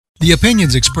The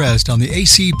opinions expressed on the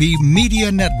ACB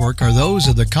Media Network are those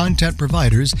of the content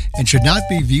providers and should not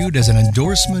be viewed as an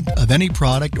endorsement of any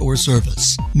product or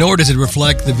service. Nor does it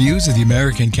reflect the views of the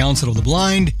American Council of the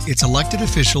Blind, its elected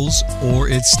officials, or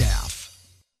its staff.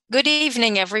 Good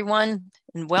evening, everyone,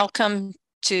 and welcome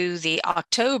to the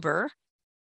October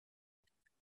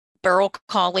Burrell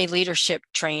Colley Leadership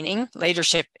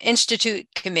Institute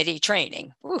Committee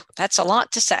Training. Ooh, that's a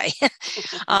lot to say.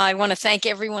 I want to thank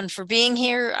everyone for being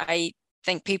here. I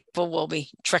think people will be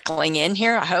trickling in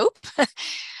here, I hope.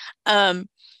 And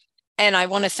I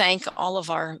want to thank all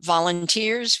of our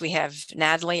volunteers. We have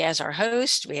Natalie as our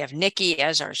host. We have Nikki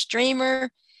as our streamer.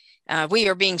 We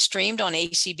are being streamed on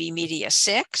ACB Media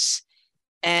 6,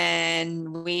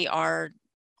 and we are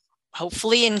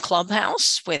hopefully in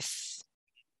Clubhouse with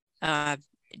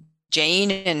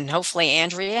Jane and hopefully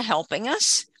Andrea helping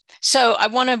us. So I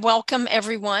want to welcome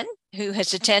everyone who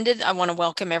has attended. I want to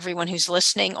welcome everyone who's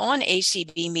listening on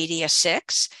ACB Media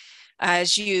 6.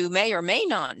 As you may or may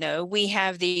not know, we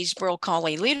have these Burrell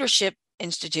Colley Leadership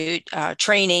Institute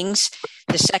trainings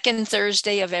the second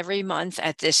Thursday of every month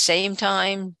at this same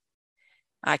time.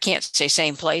 I can't say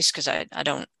same place because I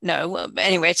don't know.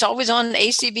 Anyway, it's always on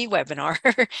ACB webinar.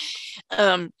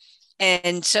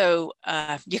 And so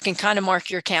you can kind of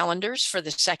mark your calendars for the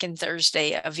second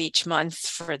Thursday of each month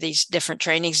for these different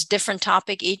trainings, different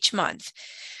topic each month.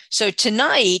 So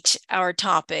tonight, our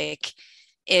topic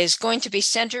is going to be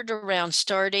centered around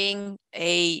starting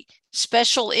a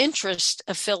special interest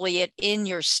affiliate in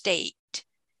your state.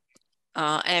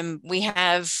 And we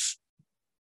have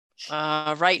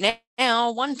right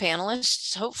now one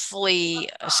panelist, hopefully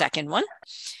a second one,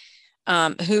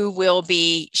 who will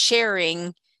be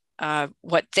sharing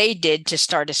what they did to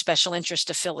start a special interest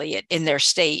affiliate in their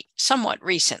state somewhat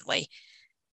recently.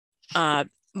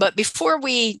 But before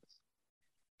we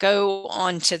go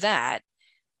on to that,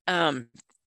 so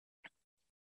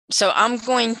I'm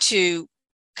going to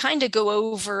kind of go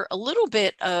over a little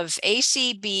bit of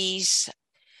ACB's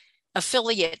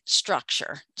affiliate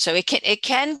structure. So it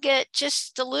can get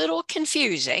just a little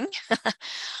confusing.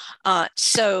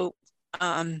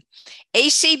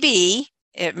 ACB,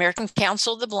 American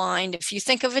Council of the Blind, if you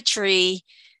think of a tree,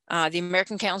 the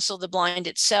American Council of the Blind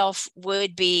itself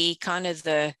would be kind of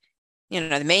the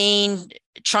main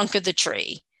trunk of the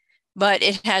tree. But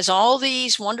it has all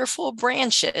these wonderful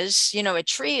branches. You know, a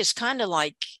tree is kind of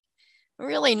like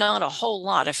really not a whole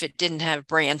lot if it didn't have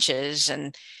branches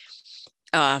and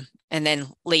then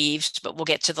leaves, but we'll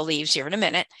get to the leaves here in a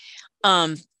minute.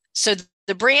 So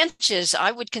the branches,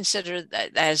 I would consider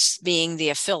that as being the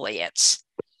affiliates.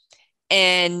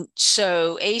 And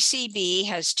so ACB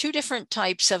has two different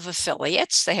types of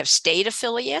affiliates. They have state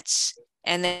affiliates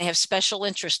and they have special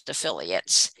interest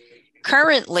affiliates.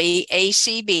 Currently,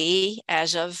 ACB,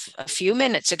 as of a few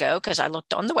minutes ago, because I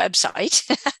looked on the website,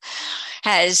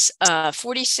 has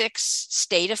 46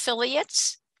 state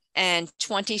affiliates and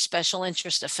 20 special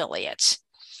interest affiliates.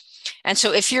 And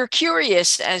so if you're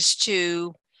curious as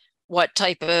to what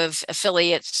type of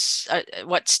affiliates,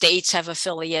 what states have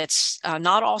affiliates,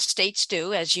 not all states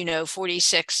do. As you know,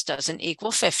 46 doesn't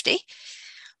equal 50.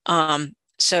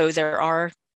 So there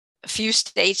are a few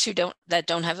states that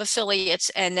don't have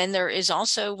affiliates. And then there is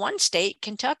also one state,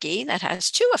 Kentucky, that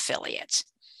has 2 affiliates.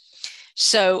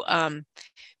 So,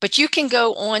 but you can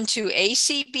go on to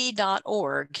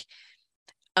acb.org.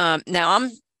 Now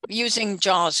I'm using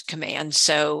JAWS command.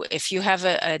 So if you have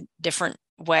a different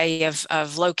way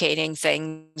of locating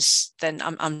things, then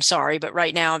I'm sorry, but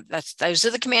right now those are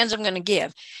the commands I'm going to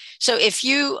give. So if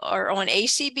you are on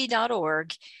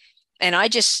acb.org, and I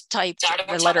just typed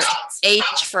the letter H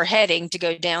for heading to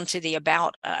go down to the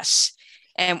About Us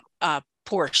and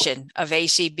portion of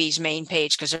ACB's main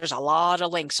page, because there's a lot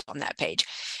of links on that page.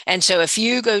 And so if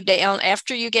you go down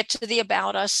after you get to the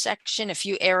About Us section, if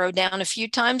you arrow down a few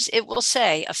times, it will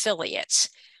say affiliates,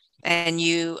 and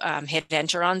you hit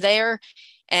enter on there.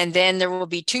 And then there will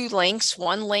be 2 links,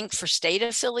 one link for state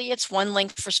affiliates, one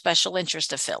link for special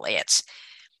interest affiliates.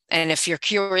 And if you're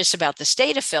curious about the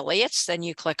state affiliates, then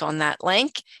you click on that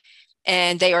link,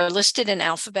 and they are listed in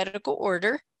alphabetical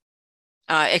order,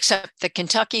 except the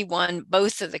Kentucky one.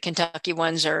 Both of the Kentucky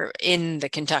ones are in the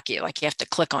Kentucky, like you have to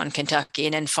click on Kentucky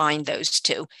and then find those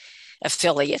 2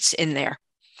 affiliates in there.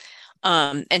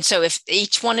 And so if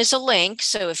each one is a link,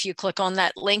 so if you click on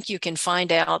that link, you can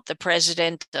find out the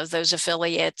president of those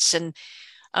affiliates. And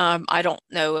I don't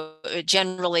know,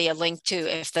 generally a link to,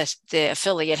 if the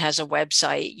affiliate has a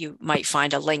website, you might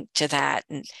find a link to that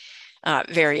and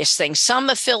various things.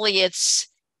 Some affiliates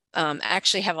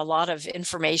actually have a lot of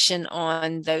information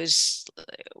on those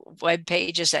web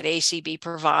pages that ACB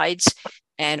provides.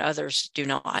 and others do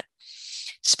not.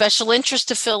 Special interest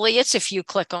affiliates, if you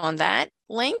click on that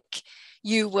link,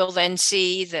 you will then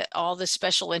see that all the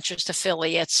special interest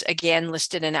affiliates, again,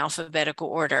 listed in alphabetical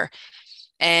order.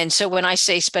 And so when I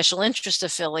say special interest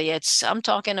affiliates, I'm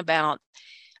talking about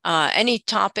any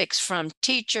topics from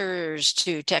teachers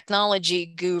to technology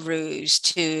gurus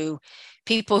to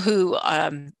people who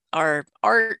are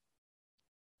art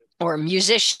or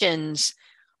musicians.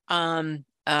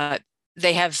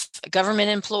 They have government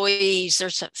employees,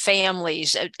 there's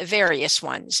families, various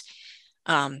ones.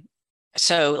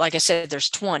 So like I said, there's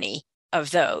 20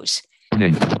 of those.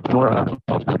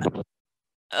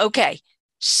 Okay,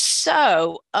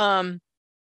 so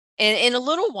in a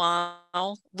little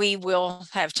while, we will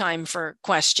have time for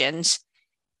questions.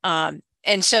 And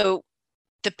so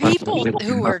the people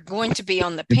who are going to be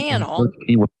on the panel,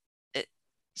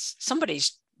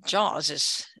 somebody's Jaws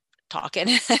is talking.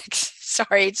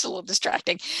 Sorry, it's a little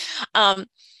distracting.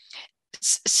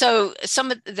 So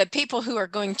some of the people who are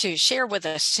going to share with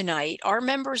us tonight are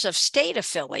members of state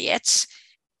affiliates.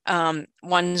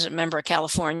 One's a member of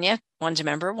California, one's a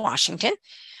member of Washington,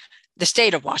 the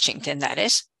state of Washington, that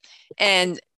is.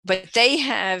 But they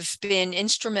have been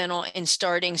instrumental in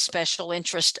starting special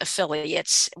interest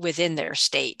affiliates within their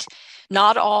state.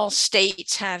 Not all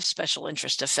states have special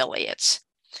interest affiliates.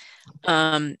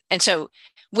 And so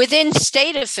within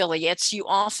state affiliates, you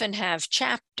often have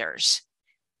chapters.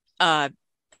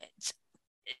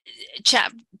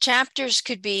 Chapters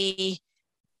could be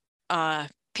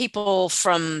people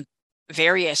from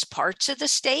various parts of the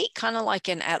state, kind of like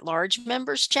an at-large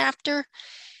members chapter.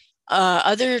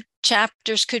 Other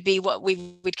chapters could be what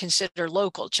we would consider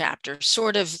local chapters,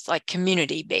 sort of like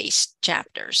community-based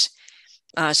chapters.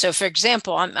 So for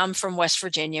example, I'm from West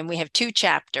Virginia, and we have 2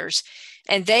 chapters,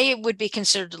 and they would be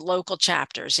considered local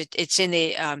chapters. It's in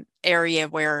the area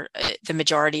where the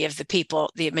majority of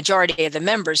the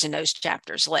members in those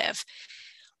chapters live.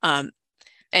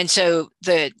 And so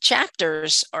the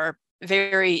chapters are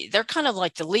they're kind of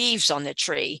like the leaves on the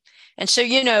tree. And so,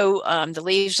 the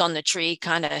leaves on the tree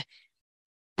kind of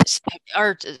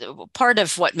are part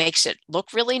of what makes it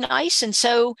look really nice. And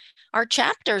so our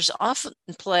chapters often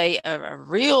play a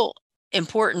real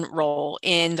important role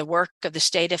in the work of the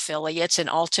state affiliates and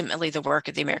ultimately the work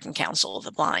of the American Council of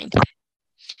the Blind.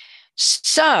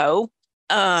 So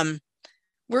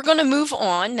we're going to move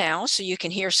on now so you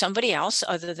can hear somebody else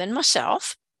other than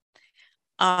myself.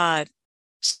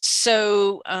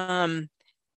 So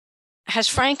has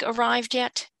Frank arrived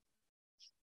yet?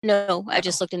 No, I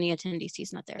just looked in the attendees.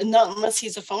 He's not there. Not unless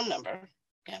he's a phone number.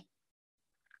 Yeah.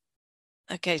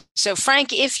 Okay. So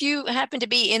Frank, if you happen to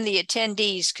be in the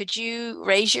attendees, could you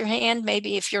raise your hand?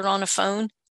 Maybe if you're on a phone.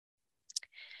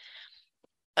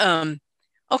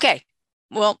 Okay.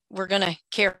 Well, we're going to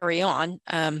carry on.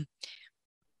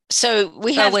 So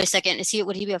we have. Wait a second.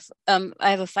 Would he be I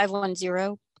have a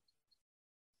 510.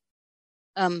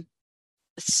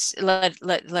 Let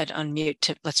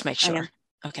unmute. Let's make sure.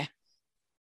 Okay.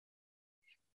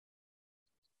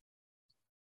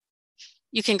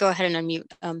 You can go ahead and unmute.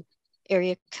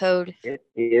 Area code. It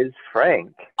is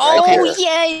Frank. Oh,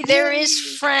 yay! There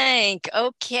is Frank.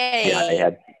 Okay. Yeah,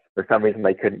 for some reason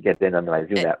I couldn't get in on my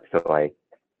Zoom app, so I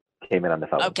came in on the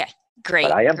phone. Okay, great.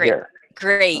 But I am here.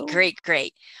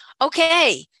 Great.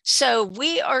 Okay, so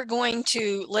we are going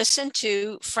to listen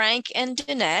to Frank and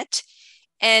Danette,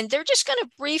 and they're just going to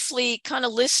briefly kind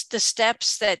of list the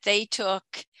steps that they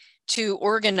took to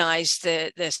organize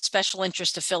the special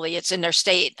interest affiliates in their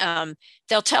state.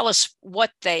 They'll tell us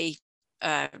what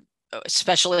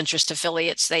special interest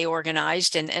affiliates they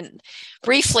organized and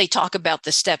briefly talk about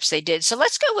the steps they did. So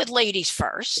let's go with ladies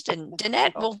first. And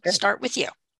Danette, we'll start with you.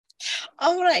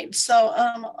 All right. So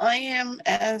I am,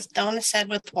 as Donna said,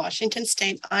 with Washington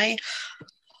State. I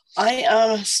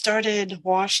started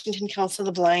Washington Council of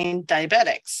the Blind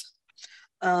Diabetics.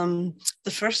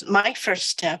 My first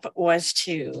step was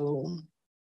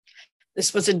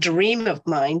this was a dream of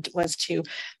mine, was to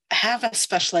have a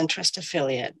special interest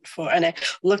affiliate and I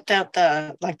looked at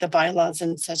the bylaws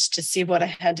and such to see what I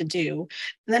had to do.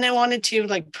 And then I wanted to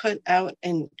put out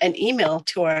an email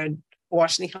to our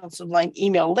Washington Council of the Blind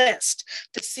email list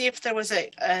to see if there was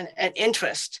an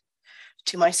interest.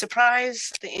 To my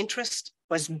surprise, the interest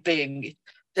was big.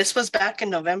 This was back in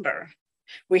November.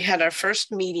 We had our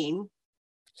first meeting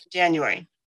January,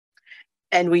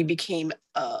 and we became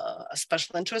a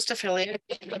special interest affiliate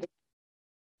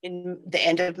in the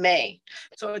end of May.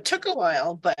 So it took a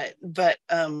while, but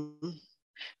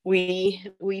we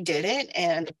did it,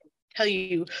 and I'll tell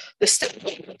you the steps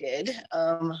that we did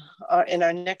are in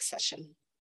our next session.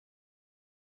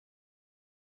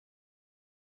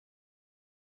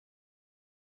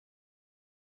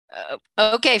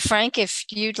 Okay, Frank, if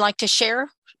you'd like to share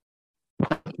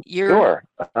your Sure.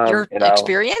 your And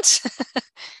experience.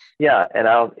 yeah, and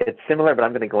it's similar, but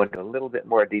I'm going to go into a little bit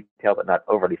more detail, but not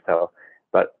overly so.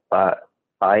 But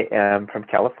I am from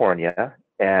California,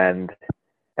 and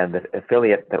the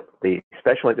affiliate, the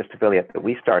special interest affiliate that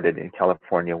we started in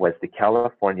California was the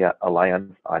California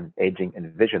Alliance on Aging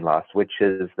and Vision Loss, which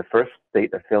is the first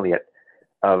state affiliate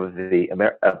of the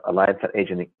Alliance on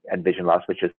Aging and Vision Loss,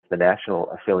 which is the national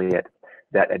affiliate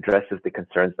that addresses the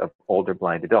concerns of older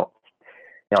blind adults.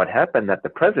 Now, it happened that the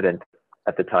president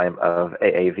at the time of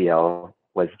AAVL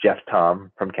was Jeff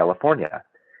Tom from California.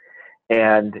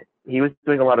 And he was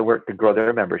doing a lot of work to grow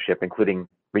their membership, including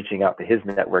reaching out to his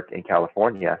network in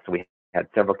California. So we had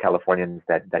several Californians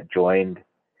that joined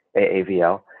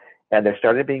AAVL. And there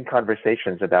started being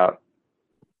conversations about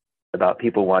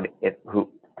people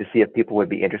to see if people would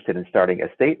be interested in starting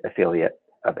a state affiliate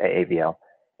of AAVL.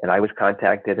 And I was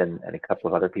contacted, and a couple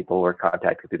of other people were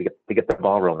contacted to get the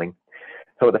ball rolling.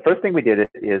 So the first thing we did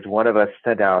is one of us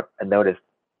sent out a notice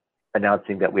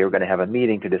announcing that we were going to have a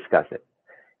meeting to discuss it.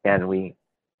 And we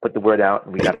put the word out,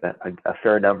 and we got a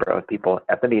fair number of people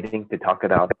at the meeting to talk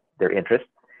about their interest.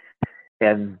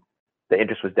 And the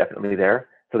interest was definitely there.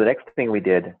 So the next thing we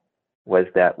did was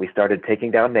that we started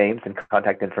taking down names and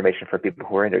contact information for people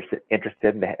who were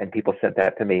interested, and people sent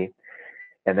that to me.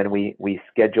 And then we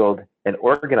scheduled an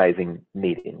organizing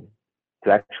meeting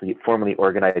to actually formally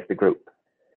organize the group.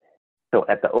 So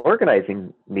at the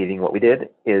organizing meeting, what we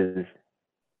did is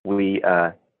we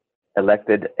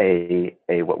elected a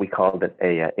what we called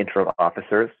interim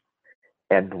officers,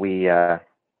 and we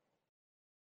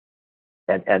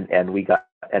then we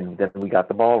got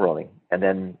the ball rolling, and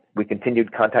then we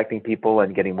continued contacting people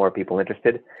and getting more people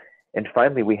interested, and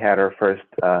finally we had our first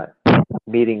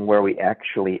meeting where we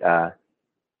actually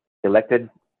elected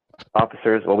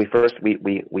officers. Well, we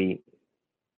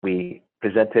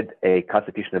presented a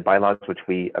constitution of bylaws, which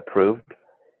we approved.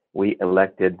 We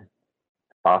elected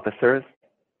officers,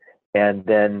 and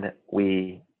then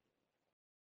we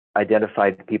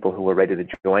identified people who were ready to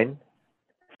join.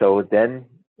 So then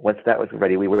once that was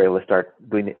ready, we were able to start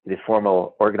doing the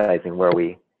formal organizing, where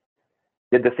we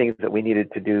did the things that we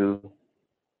needed to do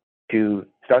to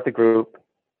start the group,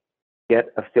 get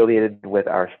affiliated with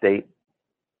our state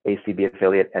ACB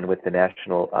affiliate and with the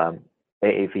national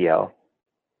AAVL.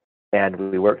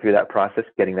 And we worked through that process,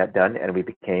 getting that done, and we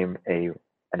became an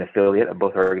affiliate of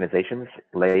both organizations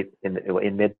late in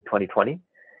mid 2020,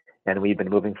 and we've been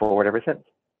moving forward ever since.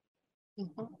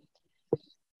 Mhm.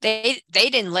 They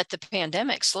didn't let the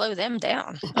pandemic slow them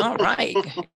down. All right.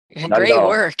 Not Great at all.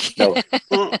 work. No.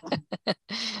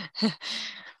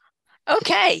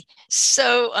 Okay.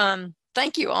 So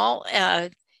thank you all.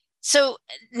 So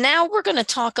now we're going to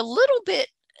talk a little bit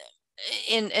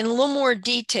in a little more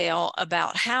detail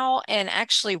about how and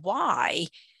actually why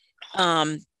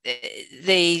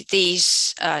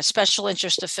these special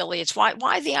interest affiliates,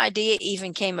 why the idea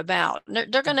even came about.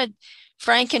 They're going to,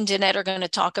 Frank and Danette are going to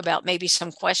talk about maybe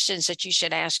some questions that you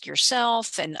should ask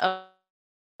yourself and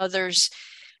others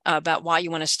about why you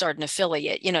want to start an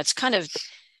affiliate. You know, it's kind of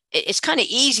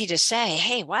easy to say,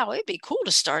 hey, wow, it'd be cool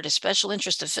to start a special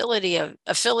interest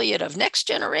affiliate of Next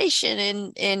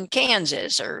Generation in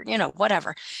Kansas, or, you know,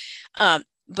 whatever.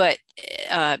 But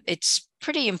it's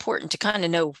pretty important to kind of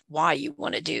know why you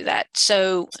want to do that.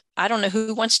 So I don't know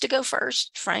who wants to go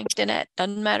first. Frank, Danette,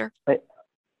 doesn't matter. I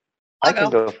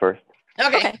can go first.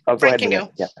 Okay. I'll go Frank ahead. can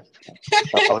go. Yeah.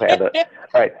 Okay.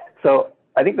 All right. So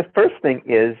I think the first thing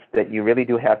is that you really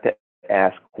do have to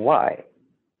ask why.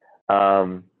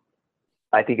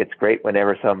 I think it's great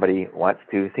whenever somebody wants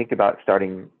to think about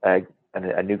starting a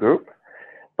new group,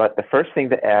 but the first thing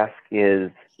to ask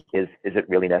is it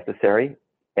really necessary,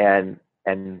 and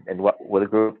what will the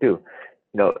group do?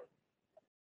 You know,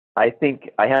 I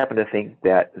happen to think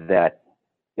that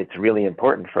it's really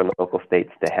important for local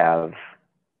states to have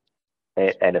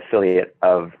an affiliate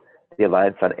of the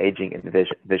Alliance on Aging and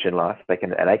Vision Loss. I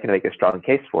can make a strong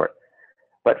case for it.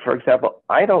 But for example,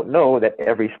 I don't know that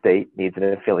every state needs an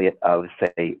affiliate of,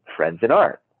 say, Friends in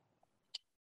Art.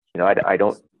 You know, I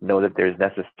don't know that there's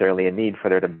necessarily a need for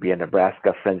there to be a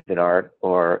Nebraska Friends in Art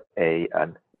or a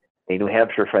New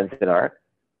Hampshire Friends in Art.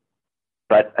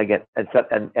 But again,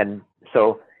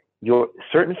 so your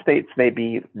certain states may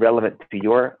be relevant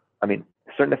to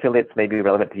certain affiliates may be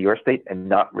relevant to your state and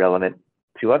not relevant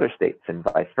to other states, and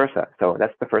vice versa. So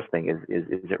that's the first thing: is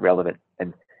it relevant,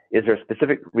 and is there a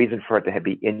specific reason for it to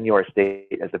be in your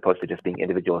state as opposed to just being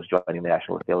individuals joining the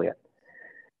national affiliate?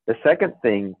 The second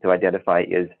thing to identify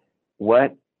is,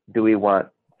 what do we want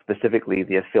specifically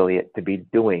the affiliate to be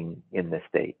doing in the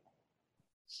state?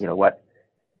 You know,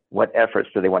 what efforts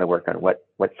do they want to work on? What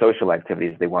social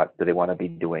activities do they want to be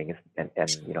doing? And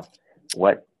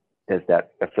what does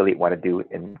that affiliate want to do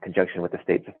in conjunction with the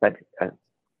state's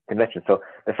convention? So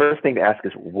the first thing to ask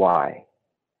is why.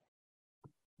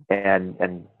 And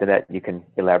Danette, you can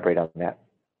elaborate on that.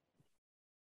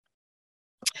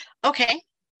 Okay.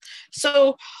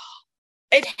 So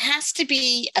it has to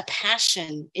be a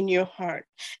passion in your heart.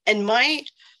 And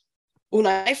when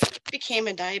I became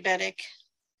a diabetic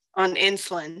on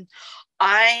insulin,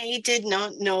 I did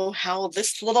not know how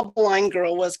this little blind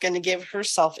girl was going to give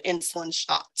herself insulin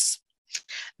shots.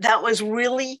 That was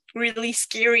really, really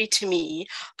scary to me.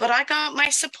 But I got my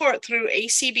support through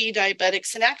ACB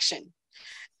Diabetics in Action.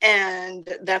 And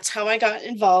that's how I got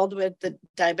involved with the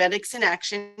Diabetics in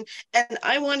Action. And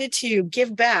I wanted to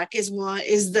give back is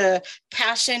the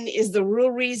passion, is the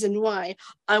real reason why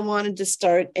I wanted to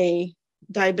start a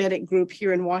diabetic group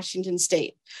here in Washington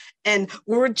State. And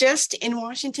we're just in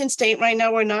Washington State right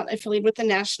now. We're not affiliated with the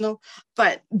national,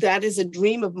 but that is a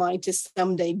dream of mine to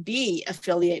someday be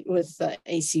affiliated with the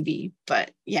ACB.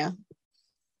 But yeah.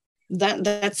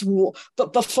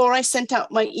 But before I sent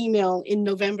out my email in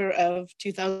November of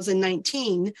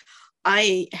 2019,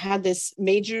 I had this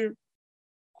major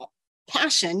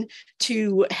passion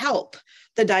to help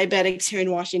the diabetics here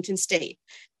in Washington State.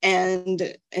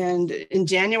 And in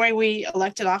January, we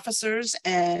elected officers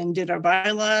and did our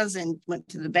bylaws and went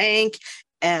to the bank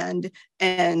and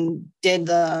did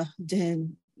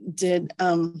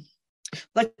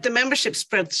like the membership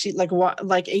spreadsheet,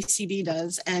 like ACB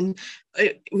does. And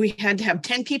we had to have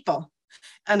 10 people.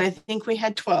 And I think we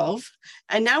had 12.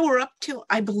 And now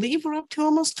I believe we're up to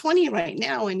almost 20 right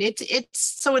now. And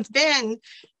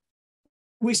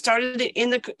we started it in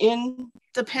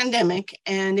the pandemic,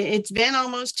 and it's been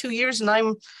almost 2 years.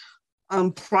 And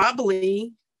I'm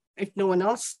probably, if no one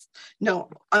else,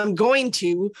 I'm going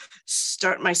to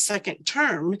start my second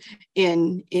term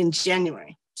in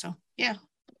January. So, yeah.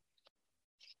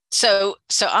 So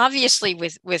obviously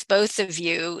with both of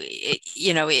you,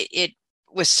 it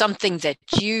was something that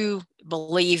you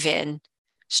believe in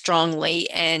strongly,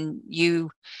 and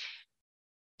you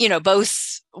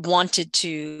both wanted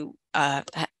to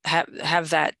have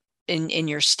that in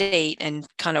your state and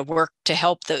kind of work to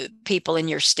help the people in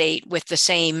your state with the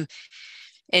same,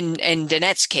 in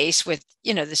Danette's case, with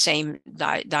the same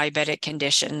diabetic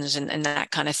conditions and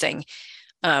that kind of thing.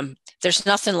 There's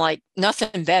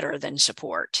nothing better than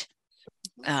support.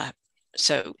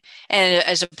 So, and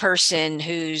as a person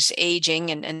who's aging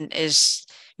and is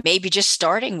maybe just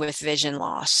starting with vision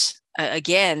loss,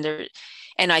 again,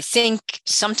 and I think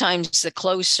sometimes the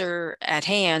closer at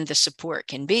hand the support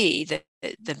can be,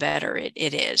 the better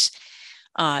it is.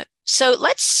 So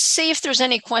let's see if there's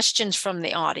any questions from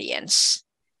the audience.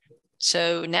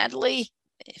 So Natalie,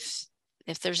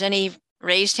 if there's any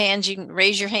raised hands, you can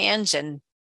raise your hands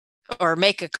or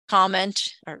make a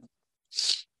comment. Or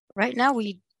Right now,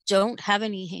 we don't have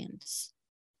any hands.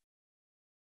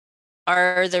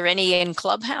 Are there any in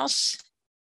Clubhouse?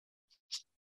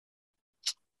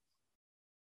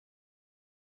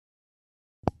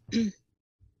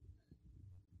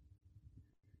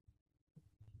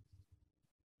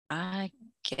 I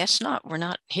guess not. We're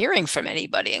not hearing from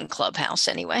anybody in Clubhouse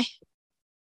anyway.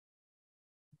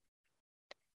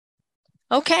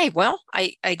 Okay, well,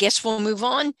 I guess we'll move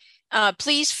on.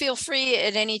 Please feel free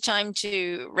at any time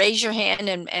to raise your hand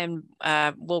and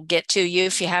we'll get to you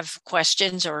if you have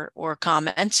questions or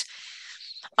comments.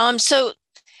 So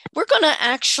we're going to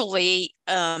actually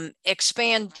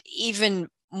expand even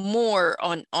more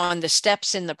on the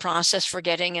steps in the process for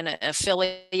getting an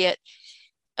affiliate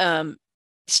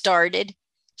started.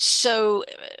 So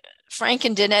Frank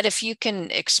and Danette, if you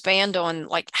can expand on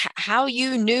how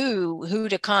you knew who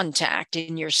to contact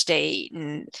in your state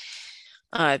and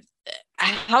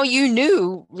how you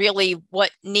knew really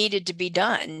what needed to be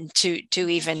done to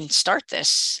even start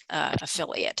this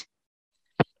affiliate.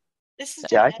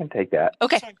 Yeah, I can take that.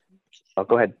 Okay. Sorry. Oh,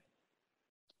 go ahead.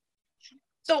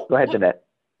 So go ahead, Danette.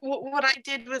 What I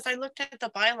did was I looked at the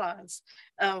bylaws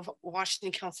of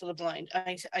Washington Council of the Blind.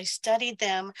 I studied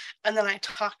them, and then I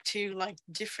talked to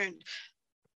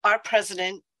our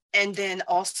president, and then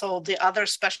also the other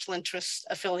special interest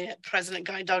affiliate, President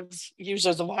Guy Doug's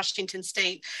Users of Washington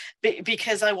State,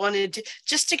 because I wanted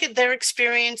to get their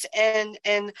experience,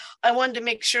 and I wanted to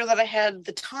make sure that I had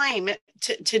the time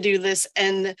to do this,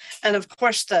 and of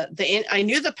course I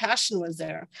knew the passion was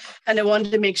there, and I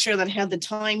wanted to make sure that I had the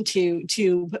time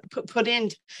to put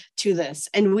into this.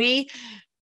 And we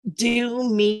do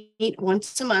meet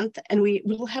once a month, and we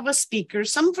will have a speaker.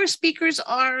 Some of our speakers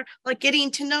are getting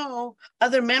to know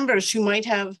other members who might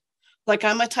have Like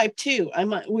I'm a type 2.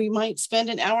 We might spend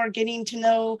an hour getting to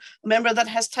know a member that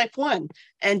has type 1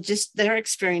 and just their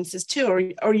experiences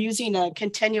too, or using a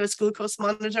continuous glucose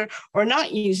monitor or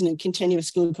not using a continuous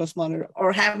glucose monitor,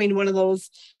 or having one of those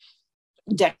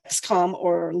Dexcom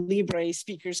or Libre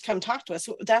speakers come talk to us.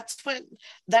 That's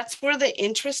where the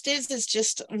interest is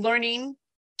just learning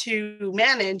to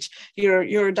manage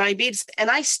your diabetes.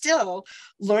 And I still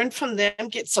learn from them,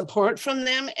 get support from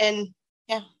them, and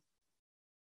yeah.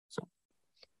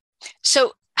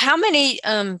 So how many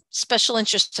special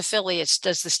interest affiliates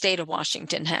does the state of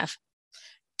Washington have?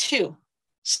 2.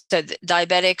 So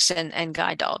diabetics and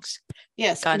guide dogs.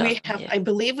 Yes, we have. Yeah. I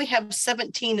believe we have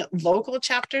 17 local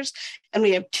chapters, and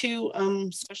we have 2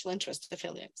 special interest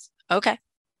affiliates. Okay.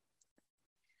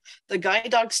 The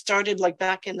guide dog started like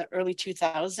back in the early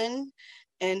 2000s,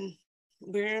 and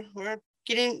we're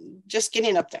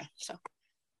getting up there. So.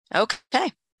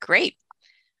 Okay, great.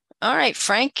 All right,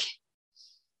 Frank.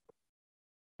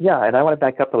 Yeah, and I want to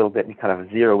back up a little bit and kind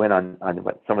of zero in on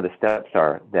what some of the steps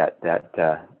are that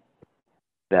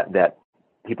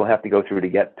people have to go through to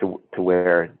get to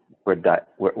where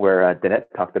Danette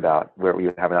talked about, where we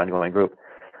have an ongoing group.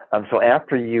 So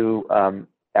after you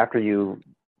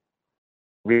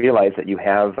realize that you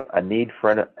have a need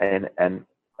for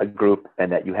a group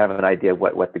and that you have an idea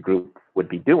what the group would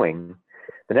be doing,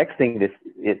 the next thing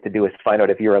is to do is find out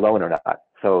if you're alone or not.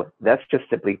 So that's just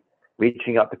simply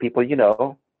reaching out to people you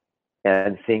know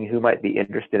and seeing who might be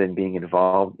interested in being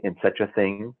involved in such a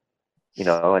thing, you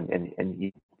know,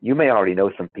 and you may already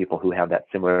know some people who have that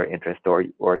similar interest, or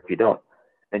if you don't,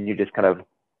 then you just kind of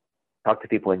talk to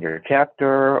people in your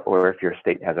chapter, or if your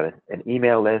state has an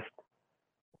email list,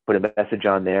 put a message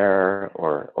on there,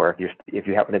 or if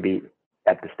you happen to be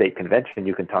at the state convention,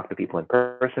 you can talk to people in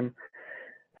person.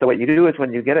 So what you do is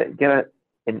when you get in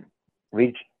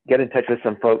touch with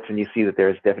some folks and you see that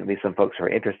there's definitely some folks who are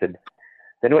interested,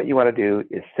 then what you want to do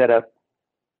is set up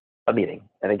a meeting.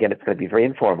 And again, it's going to be very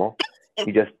informal.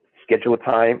 You just schedule a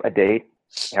time, a date,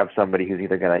 have somebody who's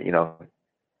either going to, you know,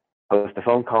 host a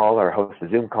phone call or host a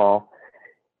Zoom call,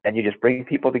 and you just bring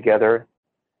people together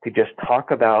to just talk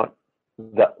about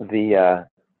the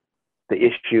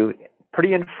issue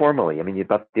pretty informally. I mean,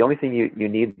 but the only thing you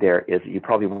need there is you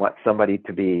probably want somebody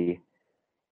to be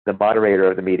the moderator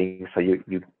of the meeting, so you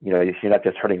know you're not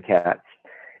just herding cats,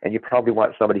 and you probably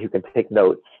want somebody who can take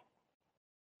notes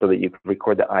so that you can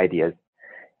record the ideas,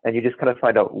 and you just kind of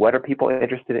find out what are people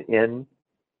interested in,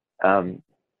 and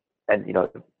you know,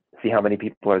 see how many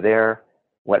people are there,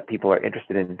 what people are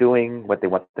interested in doing, what they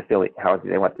want the affiliate, how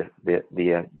they want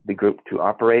the group to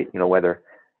operate. You know, whether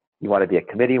you want to be a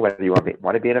committee, whether you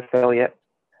want to be an affiliate,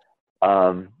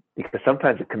 because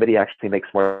sometimes a committee actually makes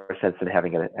more sense than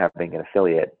having an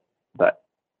affiliate.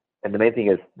 And the main thing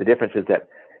is, the difference is that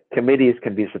committees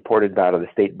can be supported out of the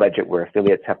state budget, where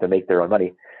affiliates have to make their own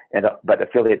money, but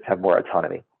affiliates have more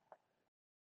autonomy.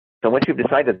 So once you've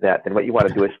decided that, then what you want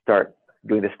to do is start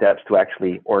doing the steps to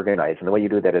actually organize. And the way you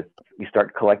do that is you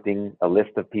start collecting a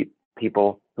list of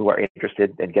people who are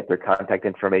interested and get their contact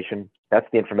information. That's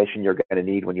the information you're going to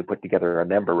need when you put together a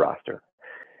member roster.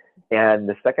 And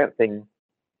the second thing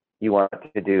you want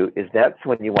to do is that's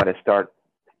when you want to start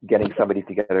getting somebody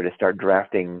together to start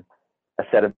drafting a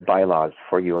set of bylaws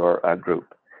for your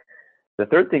group. The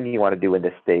third thing you want to do in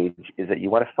this stage is that you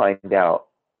want to find out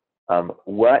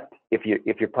what, if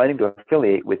you're planning to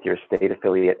affiliate with your state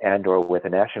affiliate and or with a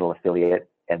national affiliate,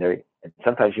 and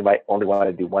sometimes you might only want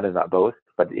to do one and not both,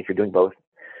 but if you're doing both,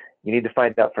 you need to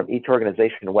find out from each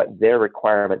organization what their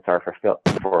requirements are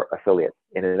for affiliates.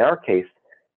 And in our case,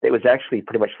 it was actually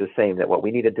pretty much the same, that what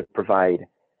we needed to provide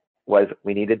was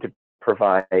we needed to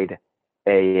provide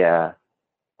a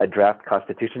draft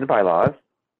constitution and bylaws.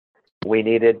 We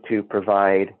needed to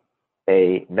provide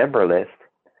a member list,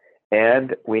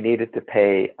 and we needed to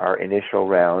pay our initial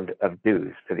round of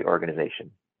dues to the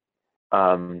organization.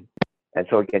 And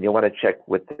so again, you'll want to check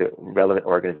with the relevant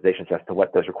organizations as to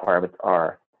what those requirements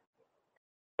are.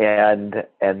 And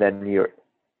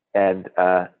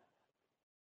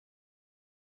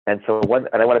so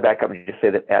I want to back up and just say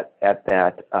that at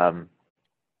that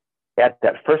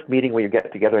first meeting where you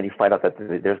get together and you find out that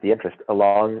there's the interest,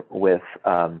 along with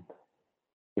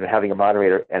having a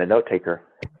moderator and a note taker,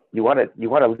 you want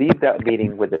to leave that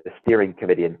meeting with a steering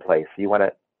committee in place. You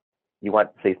want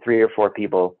say 3 or 4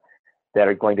 people that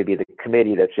are going to be the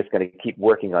committee that's just going to keep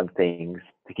working on things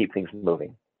to keep things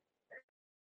moving.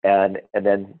 And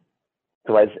then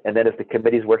as the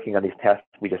committee's working on these tasks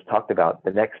we just talked about,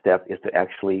 the next step is to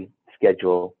actually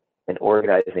schedule an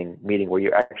organizing meeting where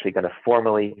you're actually going to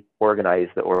formally organize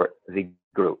the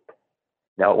group.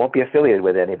 Now, it won't be affiliated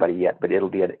with anybody yet, but it'll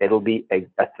be a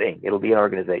thing. It'll be an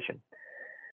organization.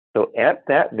 So at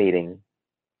that meeting,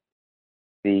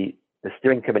 the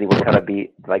steering committee will kind of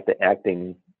be like the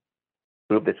acting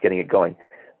group that's getting it going.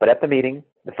 But at the meeting,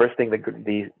 the first thing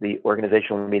the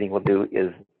organizational meeting will do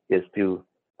is to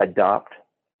adopt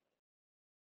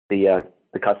the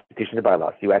Constitution and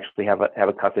bylaws. You actually have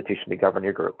a constitution to govern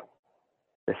your group.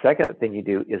 The second thing you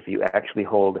do is you actually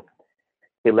hold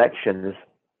elections,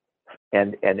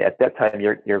 and at that time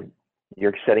you're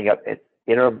setting up an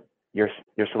interim. You're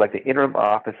selecting interim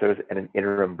officers and an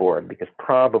interim board, because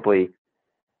probably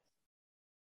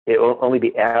it will only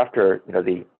be after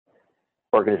the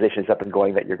organization is up and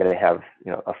going that you're going to have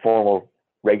a formal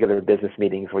regular business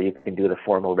meetings where you can do the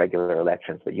formal regular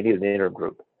elections. But you need an interim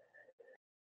group.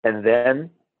 And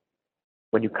then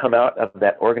when you come out of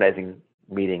that organizing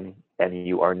meeting and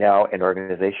you are now an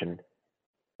organization,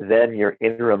 then your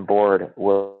interim board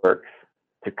works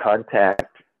to contact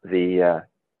your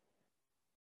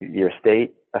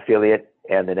state affiliate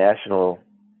and the national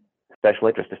special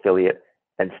interest affiliate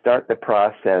and start the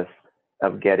process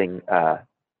of getting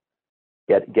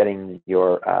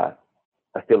your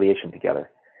affiliation together.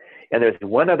 And there's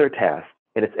one other task,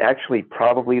 and it's actually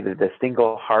probably the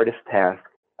single hardest task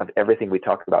of everything we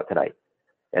talked about tonight,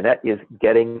 and that is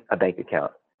getting a bank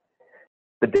account.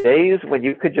 The days when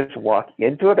you could just walk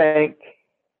into a bank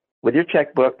with your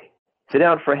checkbook, sit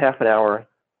down for half an hour,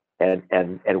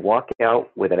 and walk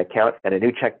out with an account and a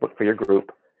new checkbook for your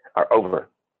group are over.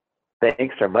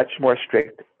 Banks are much more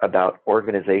strict about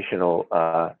organizational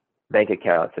bank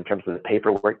accounts in terms of the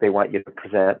paperwork they want you to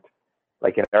present.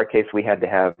 Like in our case, we had to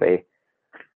have a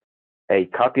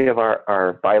copy of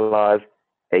our bylaws,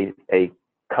 a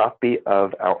copy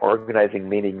of our organizing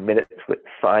meeting minutes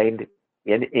signed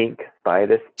in ink by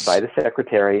the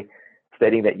secretary,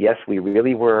 stating that yes, we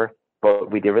really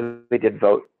did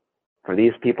vote for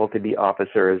these people to be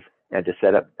officers and to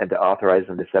set up and to authorize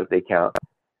them to set up the account.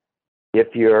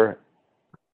 If you're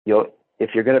going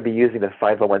to be using the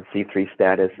 501c3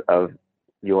 status of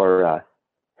your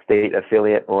state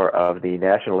affiliate or of the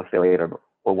national affiliate or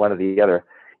one or the other,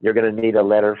 you're going to need a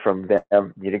letter from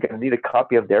them. You're going to need a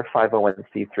copy of their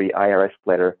 501c3 IRS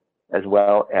letter, as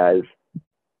well as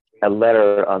a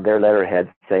letter on their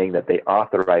letterhead saying that they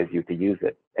authorize you to use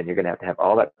it. And you're going to have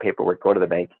all that paperwork go to the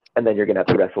bank, and then you're going to have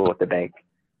to wrestle with the bank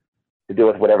to deal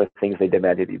with whatever things they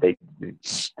demanded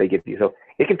they give you. So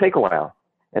it can take a while.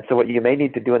 And so what you may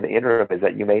need to do in the interim is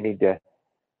that you may need to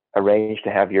arrange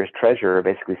to have your treasurer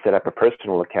basically set up a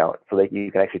personal account so that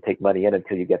you can actually take money in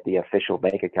until you get the official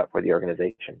bank account for the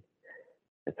organization.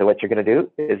 And so what you're going to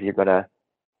do is you're going to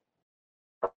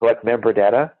collect member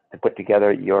data and put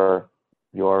together your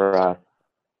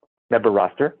member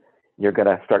roster. You're going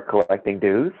to start collecting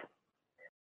dues,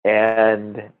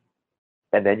 and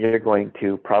then you're going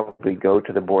to probably go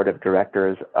to the board of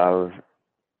directors of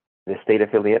the state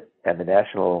affiliate and the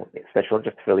national special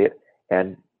interest affiliate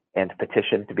and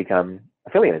petition to become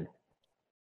affiliated.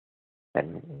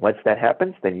 And once that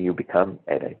happens, then you become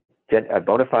a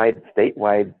bona fide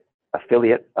statewide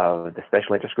affiliate of the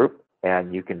special interest group,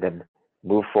 and you can then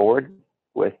move forward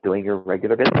with doing your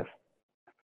regular business.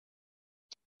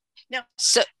 Now,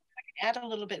 add a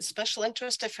little bit. Special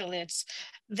interest affiliates,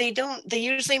 they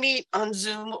usually meet on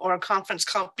Zoom or a conference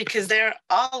call, because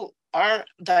our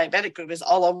diabetic group is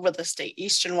all over the state,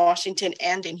 Eastern Washington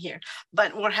and in here.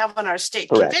 But we're having our state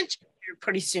convention here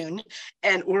pretty soon,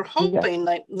 and we're hoping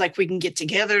like we can get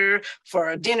together for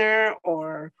a dinner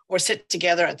or sit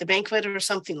together at the banquet or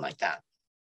something like that.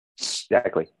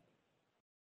 Exactly.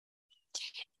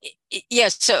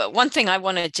 Yes. So one thing I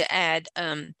wanted to add,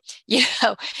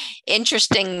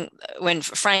 interesting when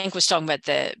Frank was talking about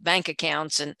the bank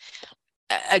accounts, and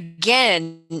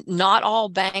again, not all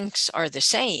banks are the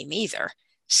same either.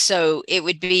 So it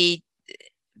would be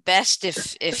best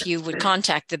if you would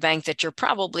contact the bank that you're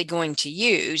probably going to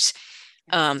use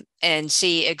and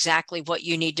see exactly what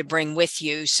you need to bring with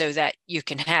you so that you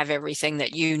can have everything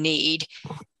that you need.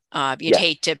 You'd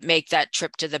hate to make that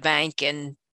trip to the bank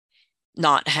and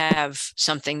not have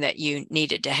something that you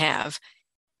needed to have.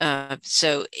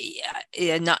 So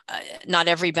not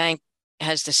every bank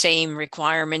has the same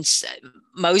requirements.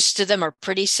 Most of them are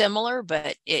pretty similar,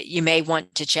 but you may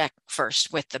want to check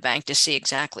first with the bank to see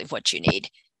exactly what you need.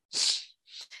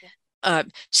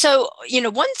 So,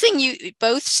 one thing you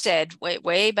both said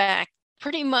way back,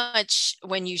 pretty much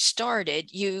when you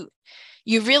started, you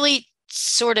really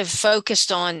sort of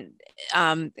focused on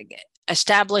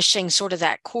establishing sort of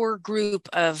that core group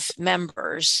of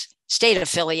members, state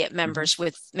affiliate members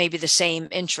with maybe the same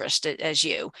interest as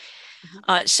you.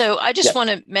 So I just want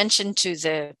to mention to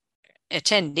the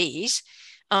attendees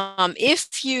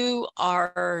If you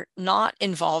are not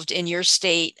involved in your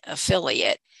state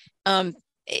affiliate,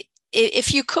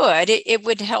 if you could, it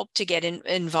would help to get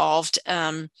involved.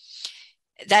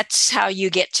 That's how you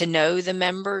get to know the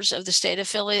members of the state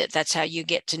affiliate. That's how you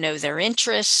get to know their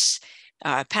interests,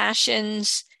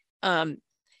 passions, and,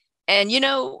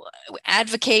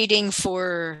 advocating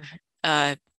for,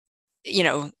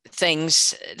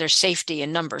 things, there's safety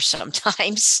in numbers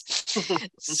sometimes.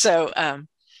 So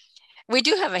we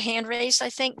do have a hand raised, I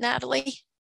think, Natalie.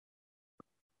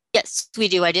 Yes, we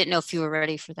do. I didn't know if you were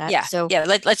ready for that. Yeah. So yeah,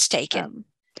 let's take it.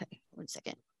 Okay, 1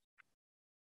 second.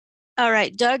 All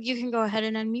right, Doug, you can go ahead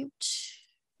and unmute.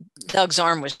 Doug's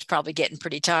arm was probably getting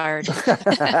pretty tired.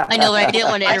 I know, I didn't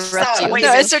want to interrupt you.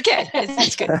 No, it's okay.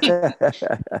 It's good.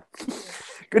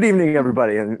 Good evening,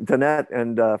 everybody. And Danette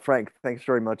and Frank, thanks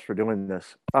very much for doing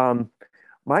this.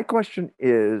 My question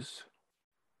is,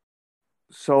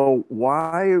 so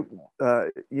why,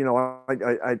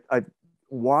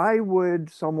 why would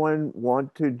someone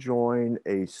want to join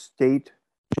a state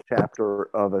chapter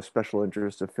of a special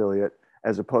interest affiliate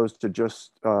as opposed to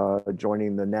just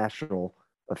joining the national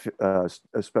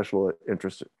special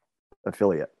interest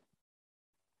affiliate?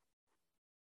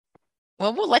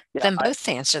 Well, we'll let them both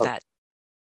answer that.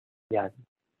 Yeah,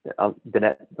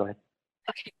 Danette, go ahead.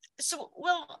 Okay, so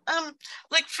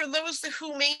like for those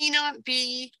who may not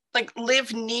be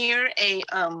live near a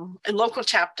local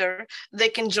chapter, they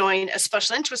can join a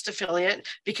special interest affiliate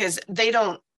because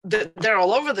they're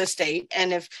all over the state,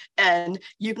 and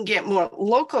you can get more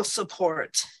local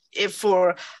support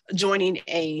for joining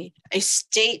a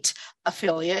state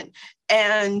affiliate,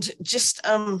 and just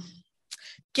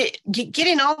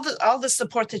getting all the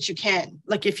support that you can.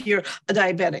 Like if you're a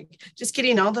diabetic, just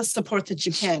getting all the support that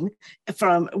you can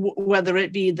from whether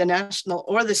it be the national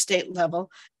or the state level.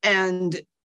 And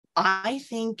I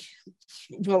think,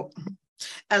 well,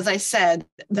 as I said,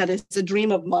 that is a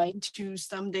dream of mine to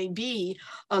someday be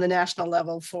on the national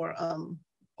level for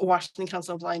Washington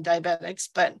Council of Blind Diabetics.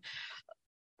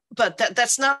 But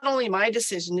that's not only my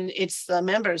decision; it's the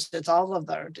members. It's all of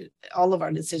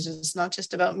our decisions. It's not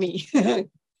just about me.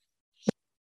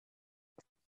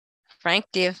 Frank,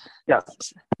 do you? Yeah,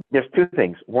 there's two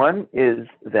things. One is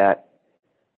that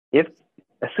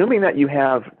assuming that you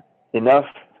have enough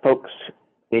folks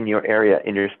in your area,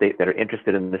 in your state, that are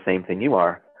interested in the same thing you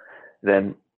are,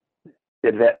 then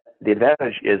the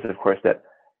advantage is, of course, that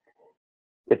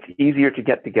it's easier to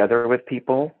get together with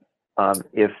people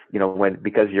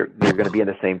because you're going to be in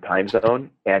the same time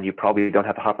zone, and you probably don't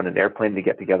have to hop on an airplane to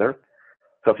get together.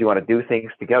 So if you want to do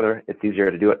things together, it's easier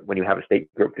to do it when you have a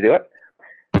state group to do it.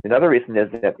 Another reason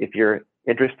is that if you're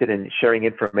interested in sharing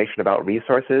information about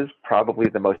resources, probably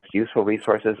the most useful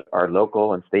resources are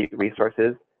local and state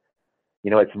resources.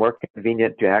 It's more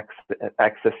convenient to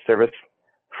access service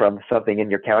from something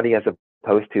in your county as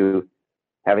opposed to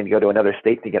having to go to another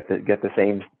state to get the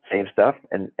same stuff.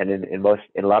 And in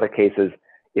a lot of cases,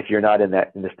 if you're not in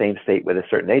the same state with a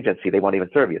certain agency, they won't even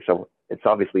serve you. So it's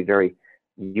obviously very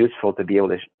useful to be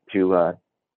able to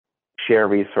share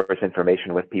resource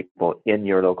information with people in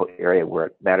your local area where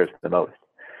it matters the most.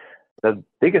 The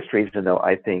biggest reason, though,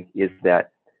 I think, is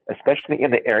that, especially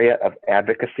in the area of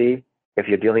advocacy, if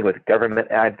you're dealing with government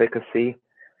advocacy,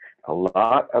 a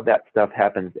lot of that stuff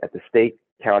happens at the state,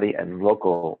 county, and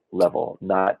local level,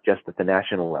 not just at the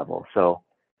national level. So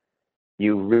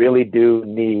you really do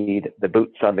need the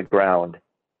boots on the ground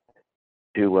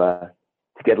to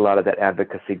get a lot of that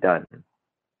advocacy done.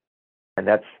 And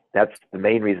that's the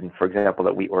main reason, for example,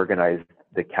 that we organized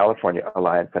the California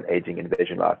Alliance on Aging and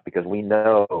Vision Loss, because we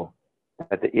know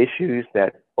that the issues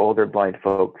that older blind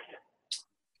folks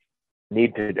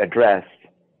need to address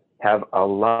have a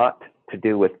lot to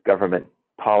do with government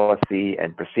policy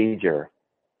and procedure.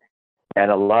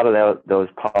 And a lot of those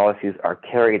policies are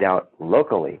carried out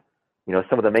locally.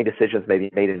 Some of the main decisions may be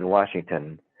made in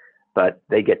Washington, but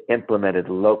they get implemented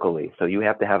locally. So you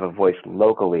have to have a voice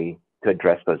locally to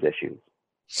address those issues.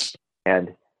 And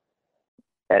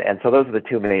so those are the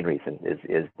two main reasons,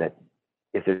 is that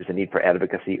if there's a need for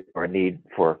advocacy or a need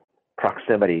for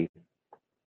proximity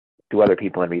to other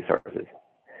people and resources.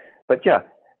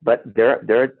 But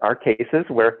there are cases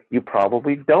where you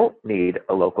probably don't need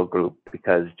a local group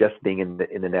because just being in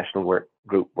the national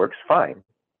group works fine.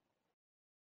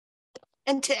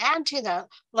 And to add to that,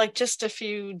 like just a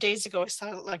few days ago, I saw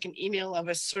like an email of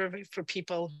a survey for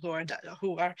people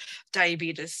who are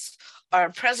diabetes. Our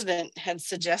president had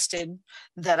suggested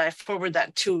that I forward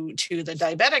that to the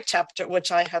diabetic chapter,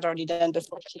 which I had already done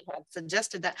before. She had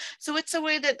suggested that. So it's a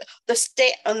way that the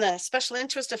state, on the special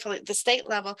interest affiliate, the state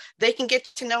level, they can get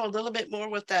to know a little bit more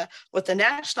what the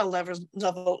national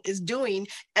level is doing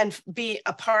and be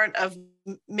a part of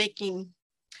making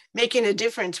a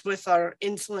difference with our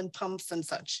insulin pumps and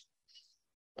such.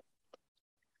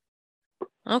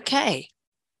 Okay.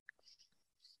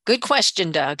 Good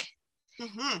question, Doug.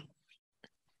 Mm-hmm.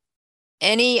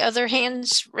 Any other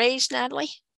hands raised, Natalie?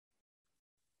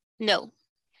 No.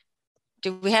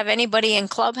 Do we have anybody in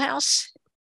Clubhouse?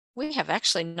 We have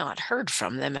actually not heard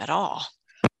from them at all.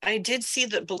 I did see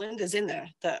that Belinda's in there.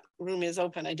 That room is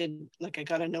open. I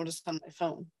got a notice on my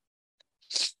phone.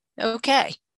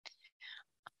 Okay.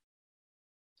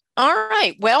 All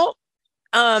right. Well,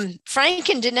 Frank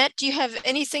and Danette, do you have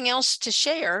anything else to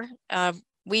share?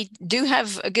 We do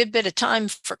have a good bit of time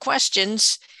for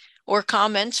questions or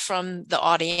comments from the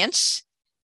audience.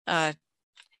 I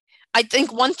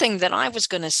think one thing that I was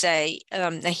going to say,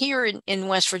 here in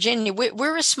West Virginia,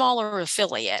 we're a smaller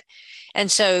affiliate.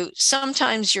 And so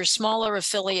sometimes your smaller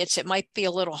affiliates, it might be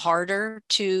a little harder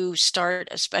to start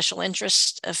a special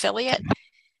interest affiliate.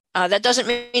 That doesn't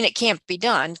mean it can't be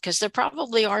done, because there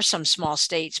probably are some small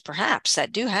states, perhaps,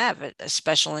 that do have a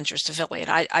special interest affiliate.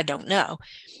 I don't know.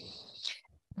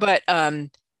 But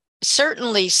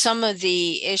certainly some of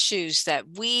the issues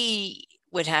that we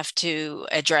would have to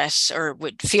address, or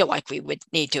would feel like we would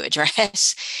need to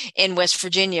address in West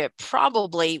Virginia,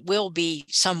 probably will be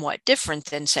somewhat different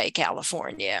than, say,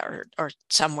 California or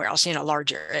somewhere else in a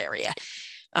larger area.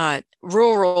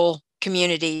 Rural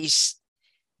communities,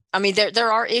 I mean,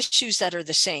 there are issues that are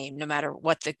the same, no matter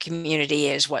what the community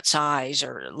is, what size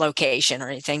or location or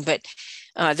anything. But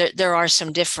there are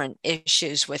some different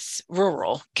issues with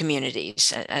rural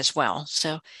communities as well.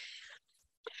 So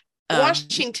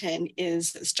Washington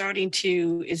is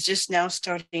just now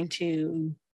starting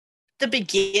to the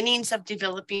beginnings of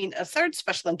developing a third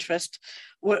special interest,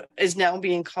 what is now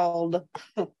being called,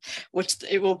 which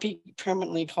it will be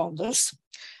permanently called this,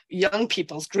 Young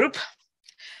People's Group,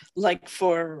 like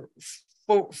for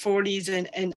 40s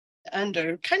and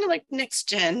under, kind of like Next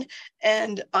Gen.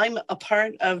 And I'm a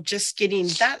part of just getting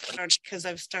that started, because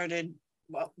I've started,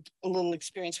 well, a little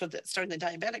experience with it, starting the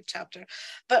diabetic chapter.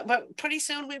 But pretty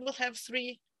soon we will have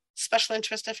 3 special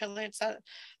interest affiliates.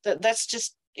 That's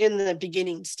just in the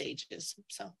beginning stages.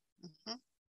 So. Mm-hmm.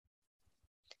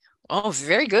 Oh,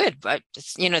 very good. But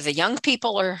the young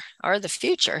people are the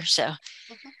future. So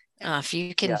if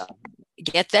you can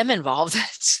get them involved,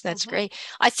 that's great.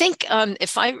 I think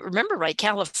if I remember right,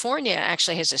 California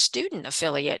actually has a student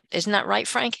affiliate. Isn't that right,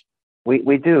 Frank?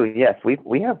 We do. Yes,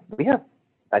 we have.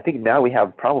 I think now we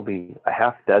have probably a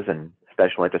half dozen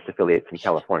special interest affiliates in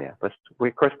California. But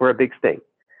of course, we're a big state,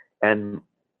 and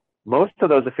most of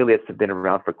those affiliates have been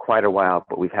around for quite a while.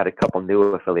 But we've had a couple new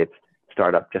affiliates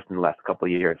start up just in the last couple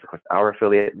of years. Of course, our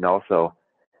affiliate, and also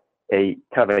a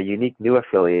kind of a unique new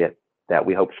affiliate that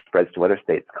we hope spreads to other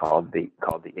states, called the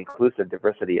Inclusive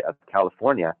Diversity of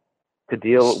California, to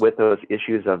deal with those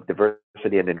issues of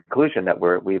diversity and inclusion that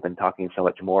we've been talking so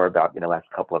much more about in the last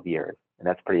couple of years, and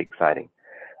that's pretty exciting.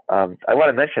 I want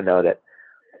to mention, though,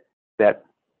 that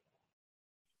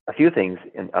a few things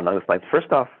on those slides.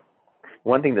 First off,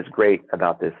 one thing that's great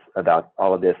about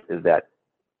all of this is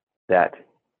that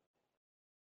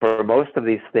for most of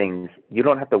these things, you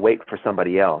don't have to wait for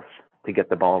somebody else to get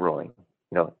the ball rolling.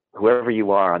 Whoever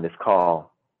you are on this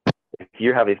call, if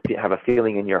you have a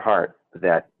feeling in your heart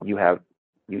that you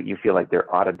feel like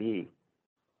there ought to be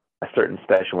a certain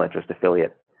special interest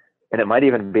affiliate, and it might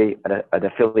even be an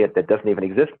affiliate that doesn't even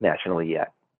exist nationally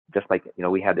yet. Just like,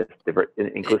 we had this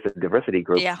inclusive diversity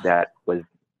group that was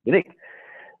unique.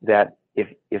 That if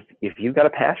you've got a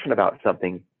passion about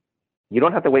something, you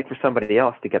don't have to wait for somebody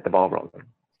else to get the ball rolling.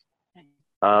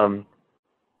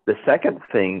 The second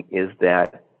thing is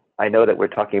that I know that we're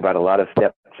talking about a lot of